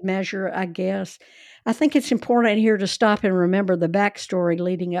it for good measure, I guess. I think it's important here to stop and remember the backstory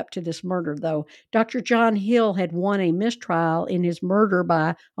leading up to this murder, though. Dr. John Hill had won a mistrial in his murder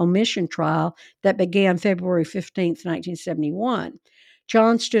by omission trial that began February 15th, 1971.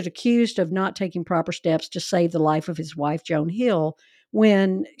 John stood accused of not taking proper steps to save the life of his wife, Joan Hill,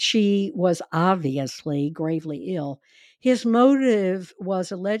 when she was obviously gravely ill. His motive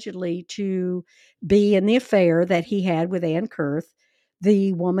was allegedly to be in the affair that he had with Ann Kurth,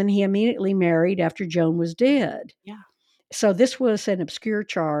 the woman he immediately married after Joan was dead. Yeah. So this was an obscure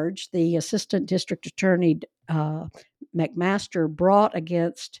charge the assistant district attorney McMaster brought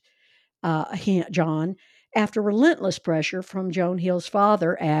against John after relentless pressure from Joan Hill's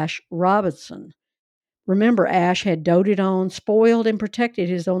father, Ash Robinson. Remember, Ash had doted on, spoiled, and protected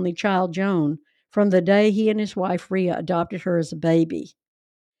his only child, Joan, from the day he and his wife, Rhea, adopted her as a baby.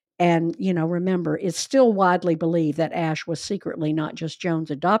 And, remember, it's still widely believed that Ash was secretly not just Joan's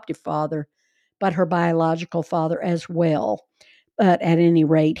adoptive father, but her biological father as well. But at any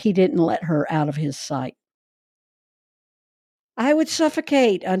rate, he didn't let her out of his sight. I would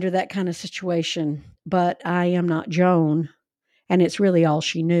suffocate under that kind of situation, but I am not Joan, and it's really all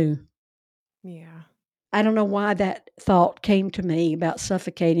she knew. Yeah. I don't know why that thought came to me about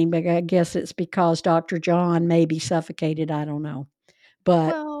suffocating, but I guess it's because Dr. John may be suffocated. I don't know.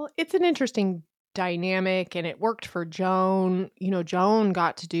 But Well, it's an interesting dynamic, and it worked for Joan. Joan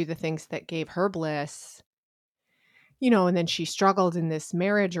got to do the things that gave her bliss, and then she struggled in this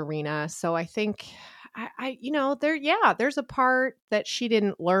marriage arena. So I think there's a part that she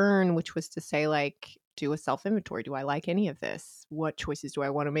didn't learn, which was to say, like, do a self inventory. Do I like any of this? What choices do I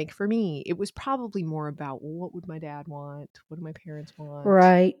want to make for me? It was probably more about, well, what would my dad want? What do my parents want?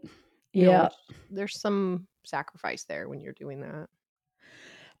 right. Yeah. Which there's some sacrifice there when you're doing that.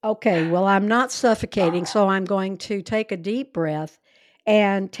 Okay, well, I'm not suffocating, so I'm going to take a deep breath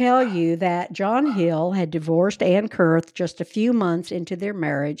and tell you that John Hill had divorced Ann Kurth just a few months into their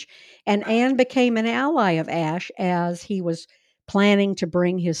marriage, and Ann became an ally of Ash as he was planning to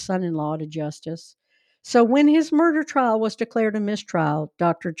bring his son in law to justice. So, when his murder trial was declared a mistrial,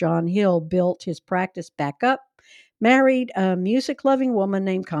 Dr. John Hill built his practice back up, married a music loving woman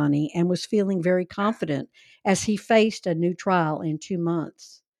named Connie, and was feeling very confident as he faced a new trial in 2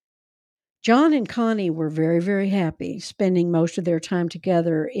 months. John and Connie were very, very happy, spending most of their time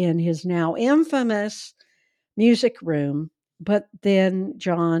together in his now infamous music room. But then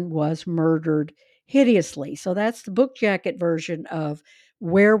John was murdered hideously. So that's the book jacket version of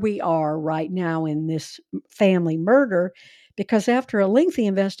where we are right now in this family murder. Because after a lengthy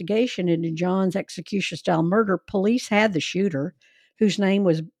investigation into John's execution style murder, police had the shooter, whose name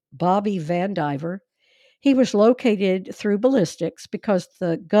was Bobby Van Diver. He was located through ballistics because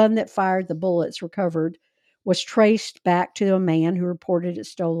the gun that fired the bullets recovered was traced back to a man who reported it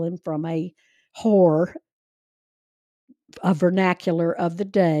stolen from whore, a vernacular of the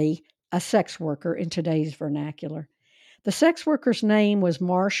day, a sex worker in today's vernacular. The sex worker's name was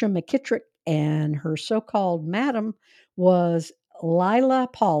Marcia McKittrick, and her so called madam was Lila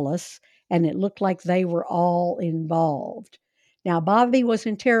Paulus, and it looked like they were all involved. Now, Bobby was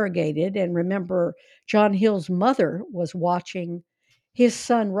interrogated, and remember, John Hill's mother was watching his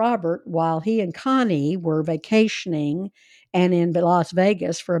son Robert while he and Connie were vacationing and in Las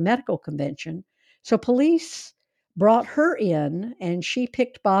Vegas for a medical convention. So, police brought her in, and she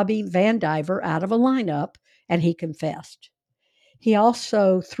picked Bobby Van Diver out of a lineup, and he confessed. He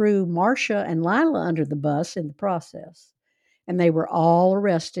also threw Marcia and Lila under the bus in the process, and they were all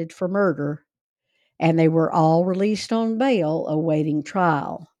arrested for murder, and they were all released on bail awaiting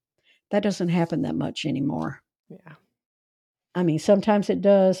trial. That doesn't happen that much anymore. Yeah. I mean, sometimes it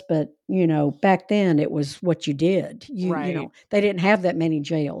does, but back then it was what you did. Right. They didn't have that many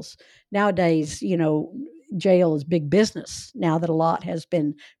jails. Nowadays, jail is big business now that a lot has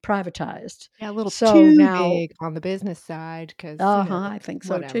been privatized. Yeah, a little So too now, big on the business side because uh-huh, I think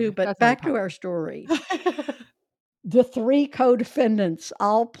so too. whatever. But That's another back to podcast. our story. The three co-defendants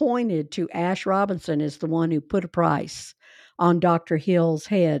all pointed to Ash Robinson as the one who put a price on Dr. Hill's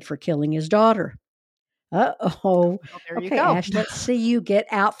head for killing his daughter. Uh-oh. Well, there you Okay, go. Ash, let's see you get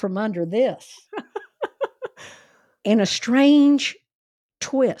out from under this. In a strange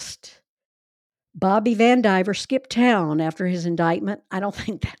twist. Bobby Van Diver skipped town after his indictment. I don't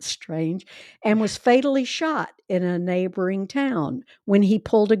think that's strange. And was fatally shot in a neighboring town when he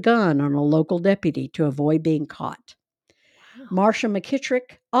pulled a gun on a local deputy to avoid being caught. Wow. Marcia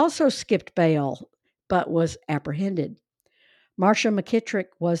McKittrick also skipped bail but was apprehended. Marcia McKittrick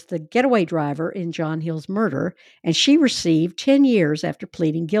was the getaway driver in John Hill's murder, and she received 10 years after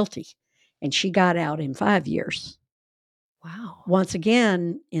pleading guilty, and she got out in 5 years. Wow. Once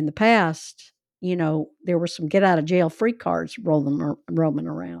again, in the past, there were some get out of jail free cards roaming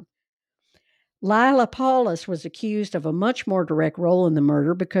around. Lila Paulus was accused of a much more direct role in the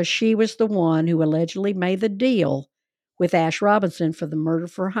murder because she was the one who allegedly made the deal with Ash Robinson for the murder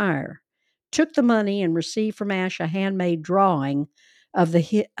for hire, took the money, and received from Ash a handmade drawing of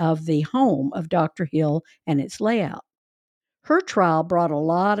the home of Dr. Hill and its layout. Her trial brought a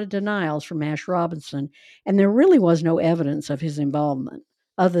lot of denials from Ash Robinson, and there really was no evidence of his involvement,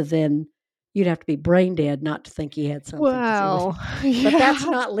 other than you'd have to be brain dead not to think he had something to do with Well, it. But that's yeah.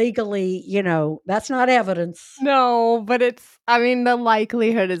 not legally, that's not evidence. No, but I mean, the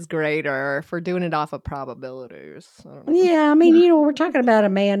likelihood is greater if we're doing it off of probabilities. I don't know. Yeah, I mean, we're talking about a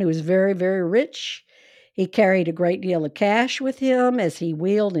man who was very, very rich. He carried a great deal of cash with him as he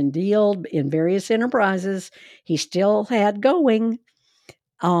wheeled and dealed in various enterprises he still had going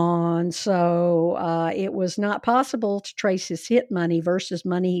on. So it was not possible to trace his hit money versus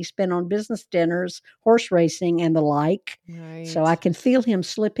money he spent on business dinners, horse racing, and the like. So I Right. can feel him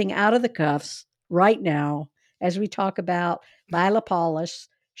slipping out of the cuffs right now as we talk about Lila Paulus.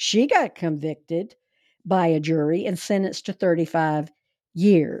 She got convicted by a jury and sentenced to 35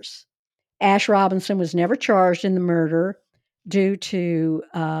 years. Ash Robinson was never charged in the murder due to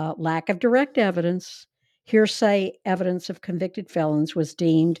lack of direct evidence. Hearsay evidence of convicted felons was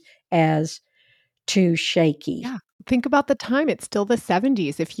deemed as too shaky. Yeah. Think about the time. It's still the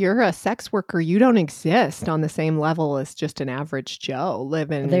 70s. If you're a sex worker, you don't exist on the same level as just an average Joe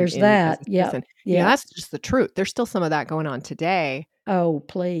living There's in as that. a Yep. citizen. Yep. That's just the truth. There's still some of that going on today. Oh,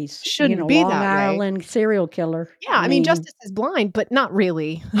 please. Shouldn't be Long that way. Island serial killer. Yeah, I I mean, mean, justice is blind, but not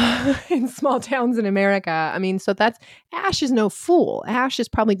really in small towns in America. I mean, so that's Ash is no fool. Ash has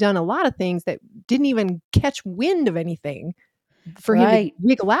probably done a lot of things that didn't even catch wind of anything for him to right,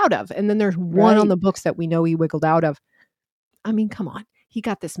 wiggle out of. And then there's one on right. the books that we know he wiggled out of. I mean, come on. He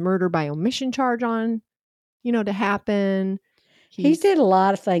got this murder by omission charge on, to happen. He He's did a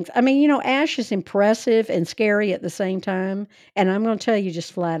lot of things. I mean, Ash is impressive and scary at the same time. And I'm going to tell you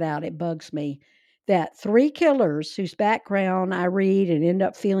just flat out, it bugs me that three killers whose background I read and end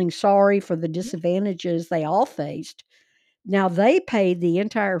up feeling sorry for the disadvantages they all faced. Now they paid the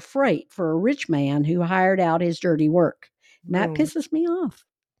entire freight for a rich man who hired out his dirty work. And that boom. pisses me off.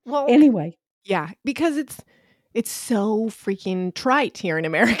 Well, Anyway, yeah, because it's so freaking trite here in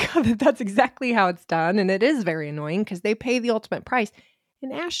America that that's exactly how it's done, and it is very annoying because they pay the ultimate price,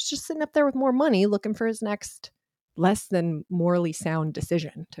 and Ash is just sitting up there with more money looking for his next less than morally sound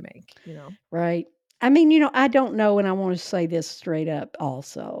decision to make. right. I mean, I don't know, and I want to say this straight up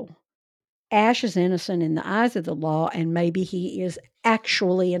also. Ash is innocent in the eyes of the law, and maybe he is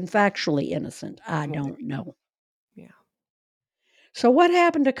actually and factually innocent. I Well, don't maybe. know. Yeah. So, what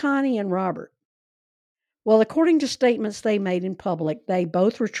happened to Connie and Robert? Well, according to statements they made in public, they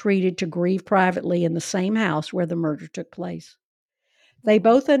both retreated to grieve privately in the same house where the murder took place. They Oh,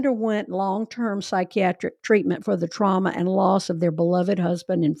 both underwent long term psychiatric treatment for the trauma and loss of their beloved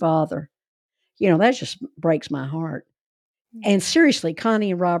husband and father. That just breaks my heart. And yeah. seriously,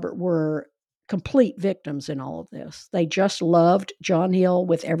 Connie and Robert were complete victims in all of this. They just loved John Hill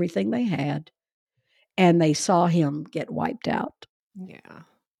with everything they had, and they saw him get wiped out. Yeah.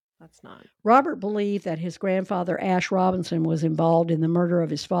 That's not Robert believed that his grandfather, Ash Robinson, was involved in the murder of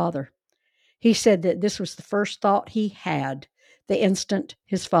his father. He said that this was the first thought he had the instant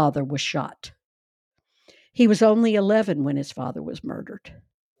his father was shot. He was only 11 when his father was murdered.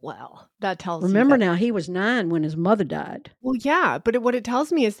 well. That tells you Remember that now, he was 9 when his mother died. well, yeah, but what it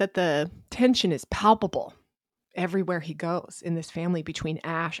tells me is that the tension is palpable everywhere he goes in this family between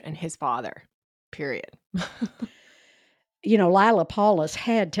Ash and his father. Period. Lila Paulus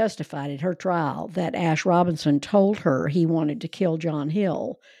had testified at her trial that Ash Robinson told her he wanted to kill John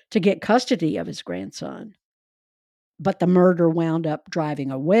Hill to get custody of his grandson. But the murder wound up driving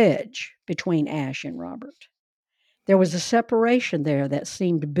a wedge between Ash and Robert. There was a separation there that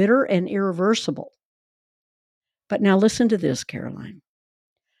seemed bitter and irreversible. But now listen to this, Caroline.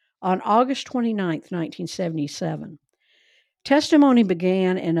 On August 29th, 1977, testimony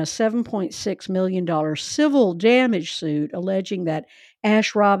began in a $7.6 million civil damage suit alleging that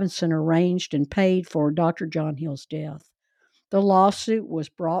Ash Robinson arranged and paid for Dr. John Hill's death. The lawsuit was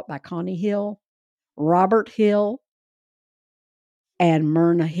brought by Connie Hill, Robert Hill, and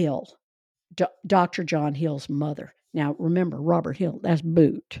Myrna Hill, Dr. John Hill's mother. Now, remember, Robert Hill, that's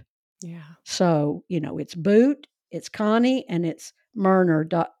Boot. Yeah. So, it's Boot, it's Connie, and it's Myrna,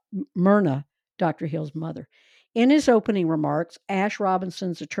 Dr. Hill's mother. In his opening remarks, Ash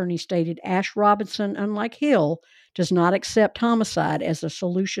Robinson's attorney stated Ash Robinson, unlike Hill, does not accept homicide as a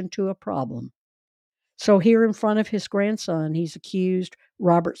solution to a problem. So here in front of his grandson, he's accused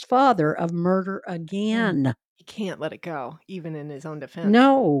Robert's father of murder And again. he can't let it go, even in his own defense.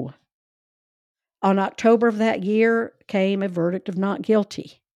 No. On October of that year came a verdict of not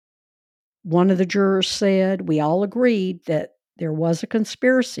guilty. One of the jurors said, we all agreed that there was a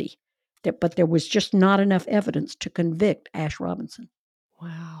conspiracy, but there was just not enough evidence to convict Ash Robinson.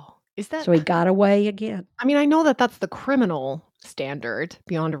 Wow. Is that So he got away again. I mean, I know that that's the criminal standard,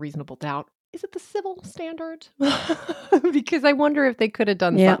 beyond a reasonable doubt. Is it the civil standard? Because I wonder if they could have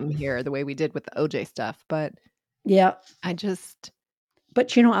done Yeah. something here the way we did with the OJ stuff, but Yeah. I just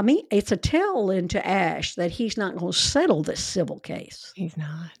But, it's a tell into Ash that he's not going to settle this civil case. he's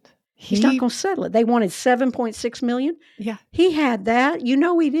not. He's not He going to settle it. They wanted $7.6 million. Yeah, He had that. He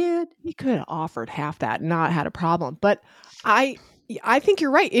did. he could have offered half that and not had a problem. But I think you're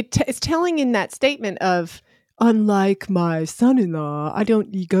right. It's telling in that statement of, unlike my son-in-law, I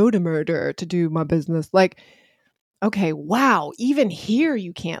don't go to murder to do my business. Like, okay, wow, even here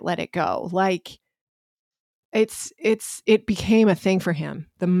you can't let it go. Like, it became a thing for him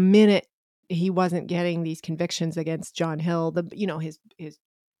the minute he wasn't getting these convictions against John Hill.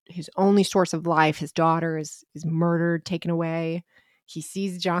 His only source of life, his daughter, is murdered, taken away. He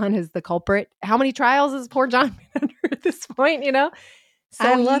sees John as the culprit. How many trials is poor John been under at this point? I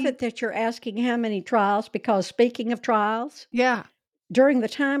So love it that you're asking how many trials, because speaking of trials, yeah. during the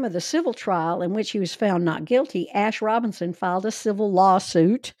time of the civil trial in which he was found not guilty, Ash Robinson filed a civil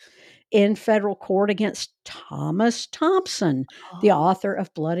lawsuit in federal court against Thomas Thompson, the Oh, author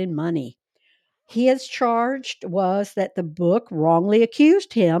of Blood and Money. His charge was that the book wrongly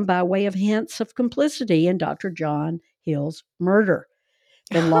accused him by way of hints of complicity in Dr. John Hill's murder.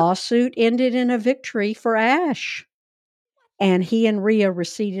 The lawsuit ended in a victory for Ash, and he and Rhea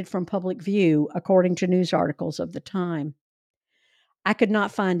receded from public view, according to news articles of the time. I could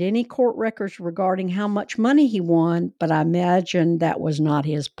not find any court records regarding how much money he won, but I imagine that was not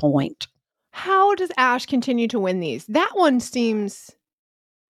his point. how does Ash continue to win these? That one seems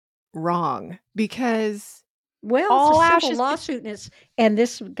wrong because Well, it's a all Ash civil is lawsuit, and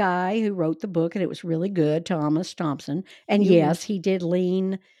this guy who wrote the book, and it was really good, Thomas Thompson. And you lean. yes, he did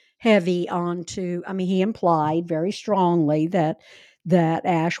lean heavy onto. I mean, he implied very strongly that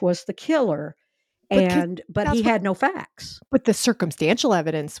Ash was the killer, But 'cause but he that's what had no facts. But the circumstantial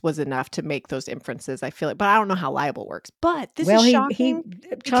evidence was enough to make those inferences, I feel like, but I don't know how liable works. But this is Well, he shocking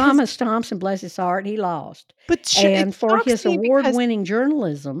because Thomas Thompson, bless his heart, he lost, it and for shocks his me because award-winning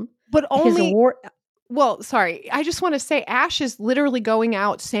journalism, but his only award. well, sorry. I just want to say Ash is literally going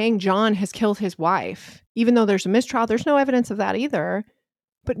out saying John has killed his wife, even though there's a mistrial. There's no evidence of that either.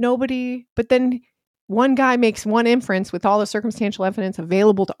 But then one guy makes one inference with all the circumstantial evidence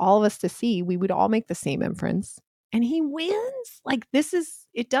available to all of us to see. We would all make the same inference. And he wins. Like,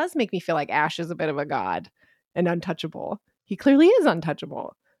 it does make me feel like Ash is a bit of a god and untouchable. He clearly is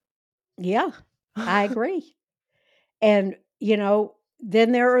untouchable. Yeah, I agree. And,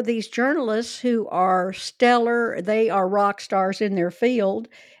 then there are these journalists who are stellar. They are rock stars in their field.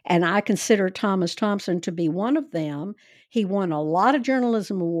 And I consider Thomas Thompson to be one of them. He won a lot of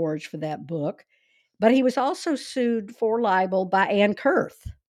journalism awards for that book, but he was also sued for libel by Ann Kurth.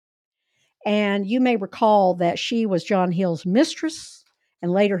 And you may recall that she was John Hill's mistress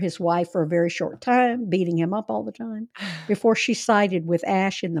and later his wife for a very short time, beating him up all the time, before she sided with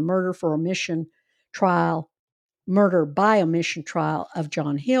Ash in the murder by omission trial of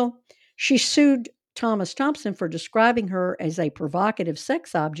John Hill. She sued Thomas Thompson for describing her as a provocative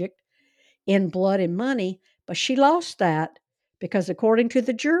sex object in Blood and Money, but she lost that because, according to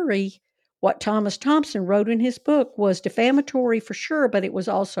the jury, what Thomas Thompson wrote in his book was defamatory for sure, but it was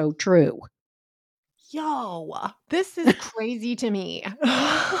also true. Yo, this is crazy to me.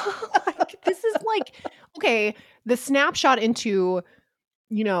 This is like, okay, the snapshot into,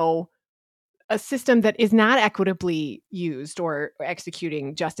 you know, a system that is not equitably used or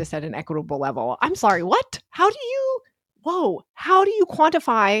executing justice at an equitable level. I'm sorry, what? How do you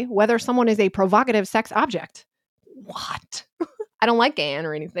quantify whether someone is a provocative sex object? What? I don't like Anne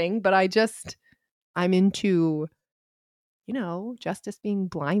or anything, but I'm into, justice being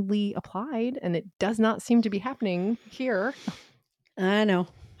blindly applied, and it does not seem to be happening here. I know.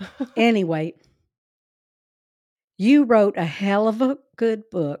 Anyway, You wrote a hell of a good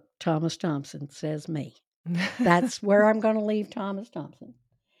book, Thomas Thompson, says me. That's where I'm going to leave Thomas Thompson.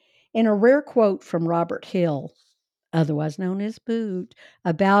 In a rare quote from Robert Hill, otherwise known as Boot,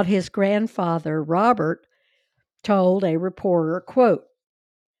 about his grandfather, Robert told a reporter, quote,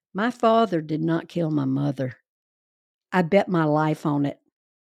 "My father did not kill my mother. I bet my life on it.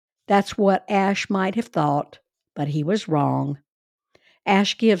 That's what Ash might have thought, but he was wrong.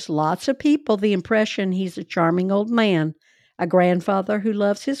 Ash gives lots of people the impression he's a charming old man, a grandfather who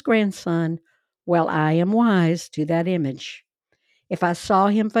loves his grandson. Well, I am wise to that image. If I saw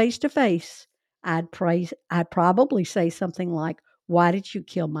him face to face, I'd probably say something like, 'Why did you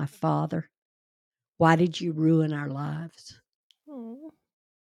kill my father? Why did you ruin our lives?'" Aw.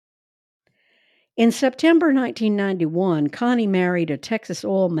 In September 1991, Connie married a Texas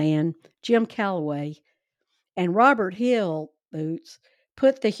oil man, Jim Calloway, and Robert Hill Boots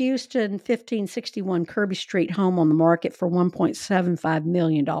put the Houston 1561 Kirby Street home on the market for $1.75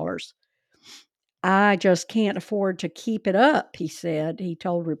 million. "I just can't afford to keep it up," he said. He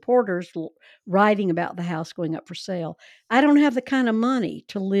told reporters writing about the house going up for sale. "I don't have the kind of money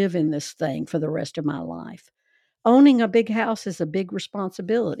to live in this thing for the rest of my life. Owning a big house is a big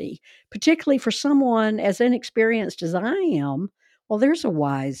responsibility, particularly for someone as inexperienced as I am." Well, there's a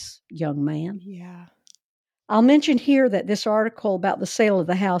wise young man. Yeah. I'll mention here that this article about the sale of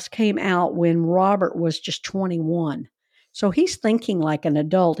the house came out when Robert was just 21. So he's thinking like an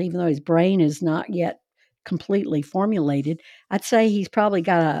adult, even though his brain is not yet completely formulated. I'd say he's probably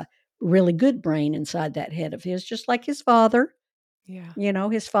got a really good brain inside that head of his, just like his father. Yeah.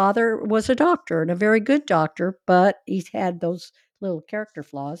 His father was a doctor and a very good doctor, but he's had those little character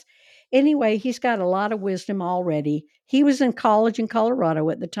flaws. Anyway, he's got a lot of wisdom already. He was in college in Colorado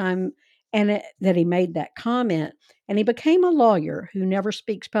at the time that he made that comment, and he became a lawyer who never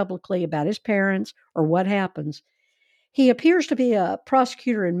speaks publicly about his parents or what happens. He appears to be a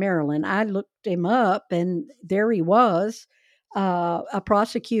prosecutor in Maryland. I looked him up, and there he was, a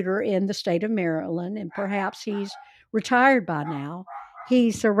prosecutor in the state of Maryland, and perhaps he's retired by now.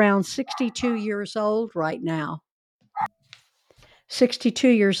 He's around 62 years old right now. 62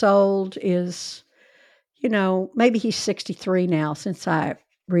 years old is, maybe he's 63 now since I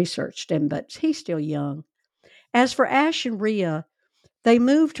researched him, but he's still young. As for Ash and Rhea, they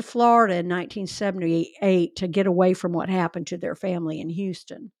moved to Florida in 1978 to get away from what happened to their family in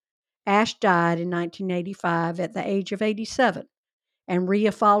Houston. Ash died in 1985 at the age of 87, and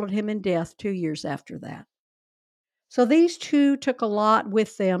Rhea followed him in death 2 years after that. So these two took a lot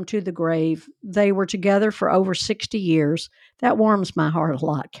with them to the grave. They were together for over 60 years. That warms my heart a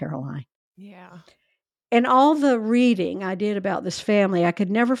lot, Caroline. Yeah. And all the reading I did about this family, I could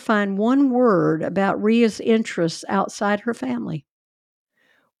never find one word about Rhea's interests outside her family.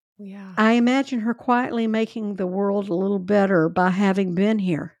 Yeah. I imagine her quietly making the world a little better by having been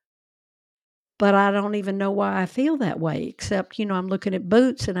here. But I don't even know why I feel that way, except, I'm looking at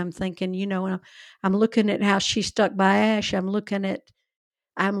Boots and I'm thinking, and I'm looking at how she stuck by Ash. I'm looking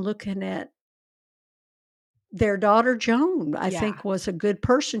at their daughter Joan, I Yeah. think was a good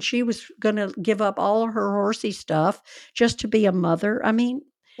person. She was going to give up all of her horsey stuff just to be a mother. I mean,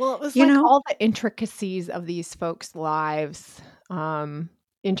 Well, it was you like know, all the intricacies of these folks' lives, um,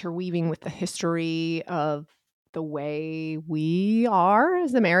 interweaving with the history of the way we are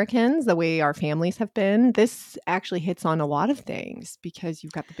as Americans, the way our families have been. This actually hits on a lot of things because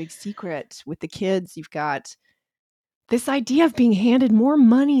you've got the big secret with the kids. You've got this idea of being handed more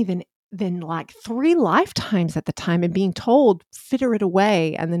money than like 3 lifetimes at the time and being told, "Fitter it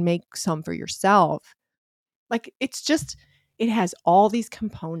away and then make some for yourself." Like, it's just it has all these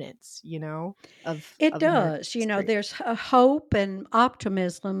components, it of American does. history. There's a hope and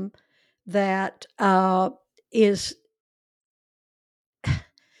optimism that is,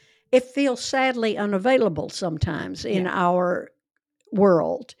 it feels sadly unavailable sometimes in Yeah. our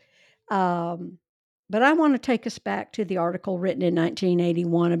world. Um, but I want to take us back to the article written in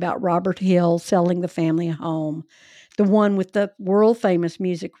 1981 about Robert Hill selling the family a home, the one with the world famous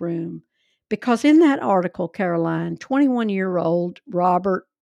music room. Because in that article, Caroline, 21-year-old Robert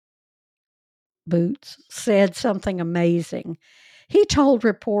Boots said something amazing. He told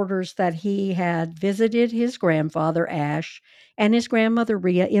reporters that he had visited his grandfather, Ash, and his grandmother,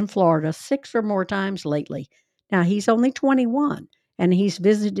 Rhea, in Florida 6 or more times lately. Now, he's only 21, and he's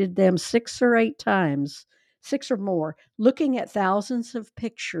visited them 6 or 8 times, 6 or more, looking at thousands of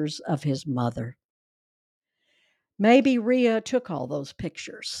pictures of his mother. Maybe Rhea took all those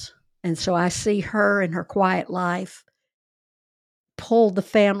pictures. And so I see her in her quiet life pull the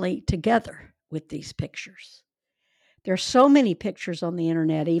family together with these pictures. There's so many pictures on the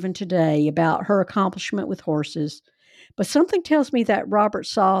internet, even today, about her accomplishment with horses. But something tells me that Robert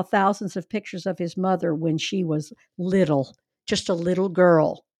saw thousands of pictures of his mother when she was little, just a little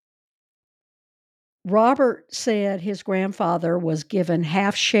girl. Robert said his grandfather was given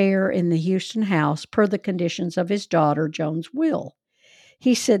half share in the Houston house per the conditions of his daughter Joan's will.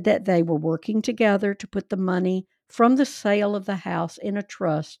 He said that they were working together to put the money from the sale of the house in a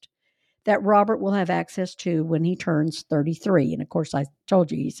trust that Robert will have access to when he turns 33. And of course, I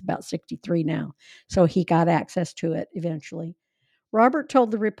told you he's about 63 now. So he got access to it eventually. Robert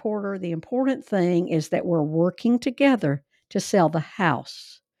told the reporter the important thing is that we're working together to sell the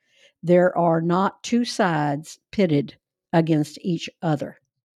house. There are not two sides pitted against each other.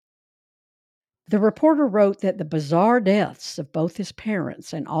 The reporter wrote that the bizarre deaths of both his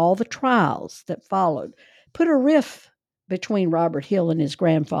parents and all the trials that followed put a rift between Robert Hill and his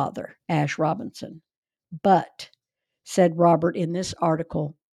grandfather, Ash Robinson. But, said Robert in this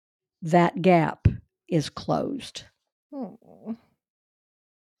article, that gap is closed. Oh.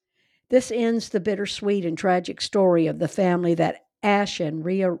 This ends the bittersweet and tragic story of the family that Ash and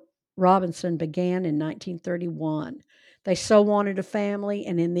Rhea Robinson began in 1931. They so wanted a family,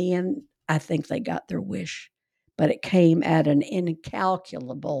 and in the end, I think they got their wish, but it came at an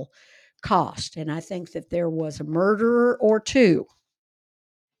incalculable cost. And I think that there was a murderer or two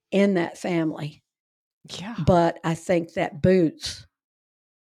in that family. Yeah. But I think that Boots,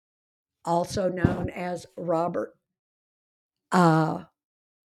 also known as Robert, uh,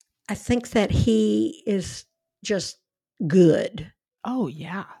 I think that he is just good. Oh,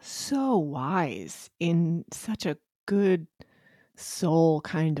 yeah. So wise in such a good soul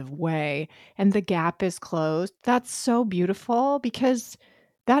kind of way. And the gap is closed. That's so beautiful because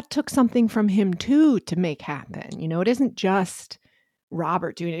that took something from him too to make happen. It isn't just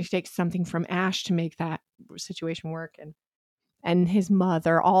Robert doing it. It takes something from Ash to make that situation work. And his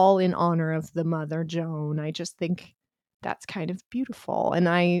mother, all in honor of the mother, Joan. I just think that's kind of beautiful. And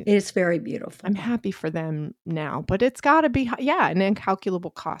It's very beautiful. I'm happy for them now, but it's got to be, yeah, an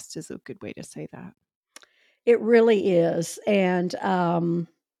incalculable cost is a good way to say that. It really is. And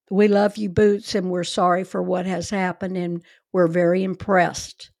we love you, Boots, and we're sorry for what has happened. And we're very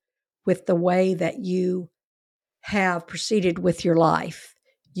impressed with the way that you have proceeded with your life.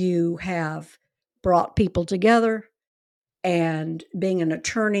 You have brought people together, and being an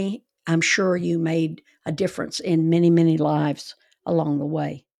attorney, I'm sure you made a difference in many, many lives along the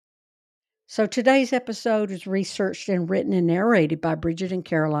way. So today's episode is researched and written and narrated by Bridget and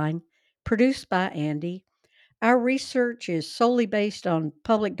Caroline, produced by Andy. Our research is solely based on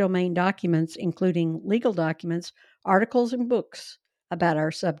public domain documents, including legal documents, articles, and books about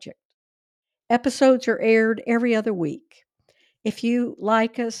our subject. Episodes are aired every other week. If you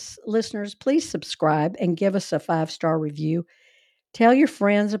like us, listeners, please subscribe and give us a 5-star review. Tell your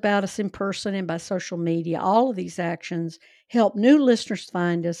friends about us in person and by social media. All of these actions help new listeners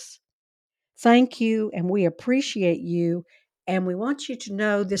find us. Thank you, and we appreciate you. And we want you to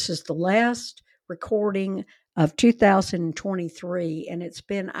know this is the last recording of 2023, and it's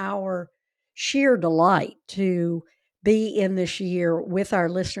been our sheer delight to be in this year with our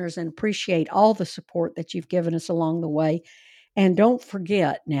listeners and appreciate all the support that you've given us along the way. And don't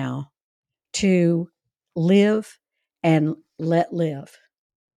forget now to live and let live.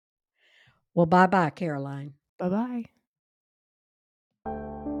 Well, bye bye, Caroline. Bye bye.